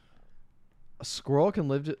 A squirrel can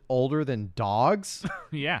live older than dogs?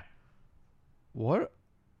 Yeah. What?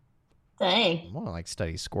 dang. I want to like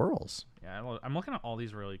study squirrels. Yeah, I'm looking at all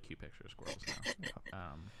these really cute picture of squirrels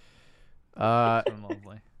now. So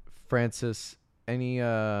lovely. Francis, any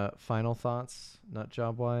final thoughts, nut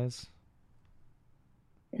job wise?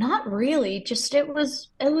 Not really. Just it was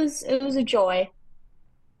a joy.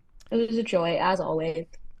 It was a joy as always.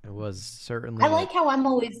 It was certainly. I like how I'm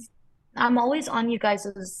always on you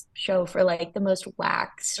guys' show for like the most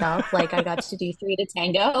whack stuff. Like I got to do Three to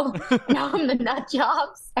Tango. Now I'm the nut job.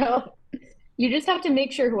 So You just have to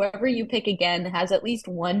make sure whoever you pick again has at least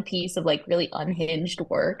one piece of like really unhinged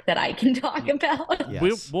work that I can talk about.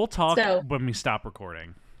 Yes. We'll talk So- when we stop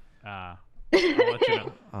recording. I'll let you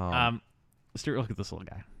know. Stuart, look at this little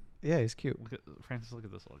guy. Yeah, he's cute. Francis, look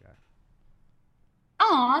at this little guy.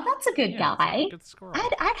 Aw, that's a good Yeah, guy. good squirrel.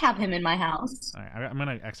 I'd have him in my house. All right, I'm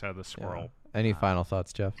gonna X out the squirrel. Any final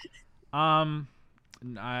thoughts, Jeff?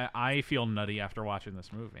 I feel nutty after watching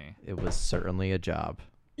this movie. It was certainly a job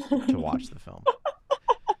to watch the film.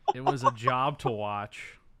 It was a job to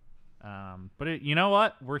watch, but you know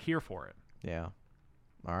what? We're here for it. Yeah.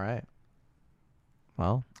 All right.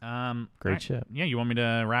 Well, great all right. shit. Yeah, you want me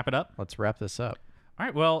to wrap it up? Let's wrap this up. All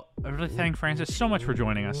right. Well, I really thank Francis so much for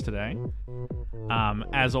joining us today.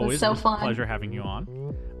 As always, so it was a fun. pleasure having you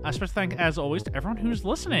on. A special thank, as always, to everyone who's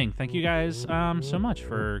listening. Thank you guys so much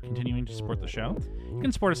for continuing to support the show. You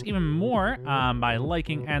can support us even more by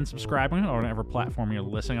liking and subscribing on whatever platform you're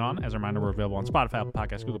listening on. As a reminder, we're available on Spotify, Apple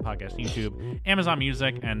Podcasts, Google Podcasts, YouTube, Amazon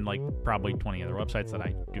Music, and like probably 20 other websites that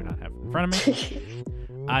I do not have in front of me.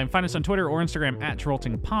 Find us on Twitter or Instagram at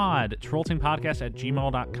TravoltingPod,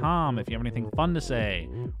 TravoltingPodcast@gmail.com if you have anything fun to say,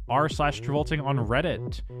 r/Travolting on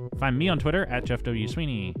Reddit. Find me on Twitter at Jeff W.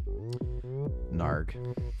 Sweeney. Narg.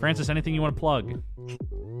 Francis, anything you want to plug?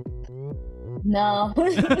 No.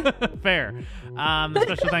 Fair.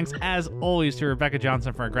 Special thanks, as always, to Rebecca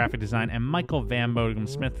Johnson for our graphic design and Michael Van Bodegum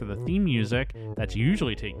Smith for the theme music that's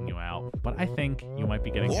usually taking you out, but I think you might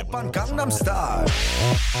be getting hit with Gangnam Style.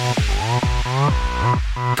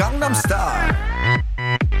 Gangnam Style.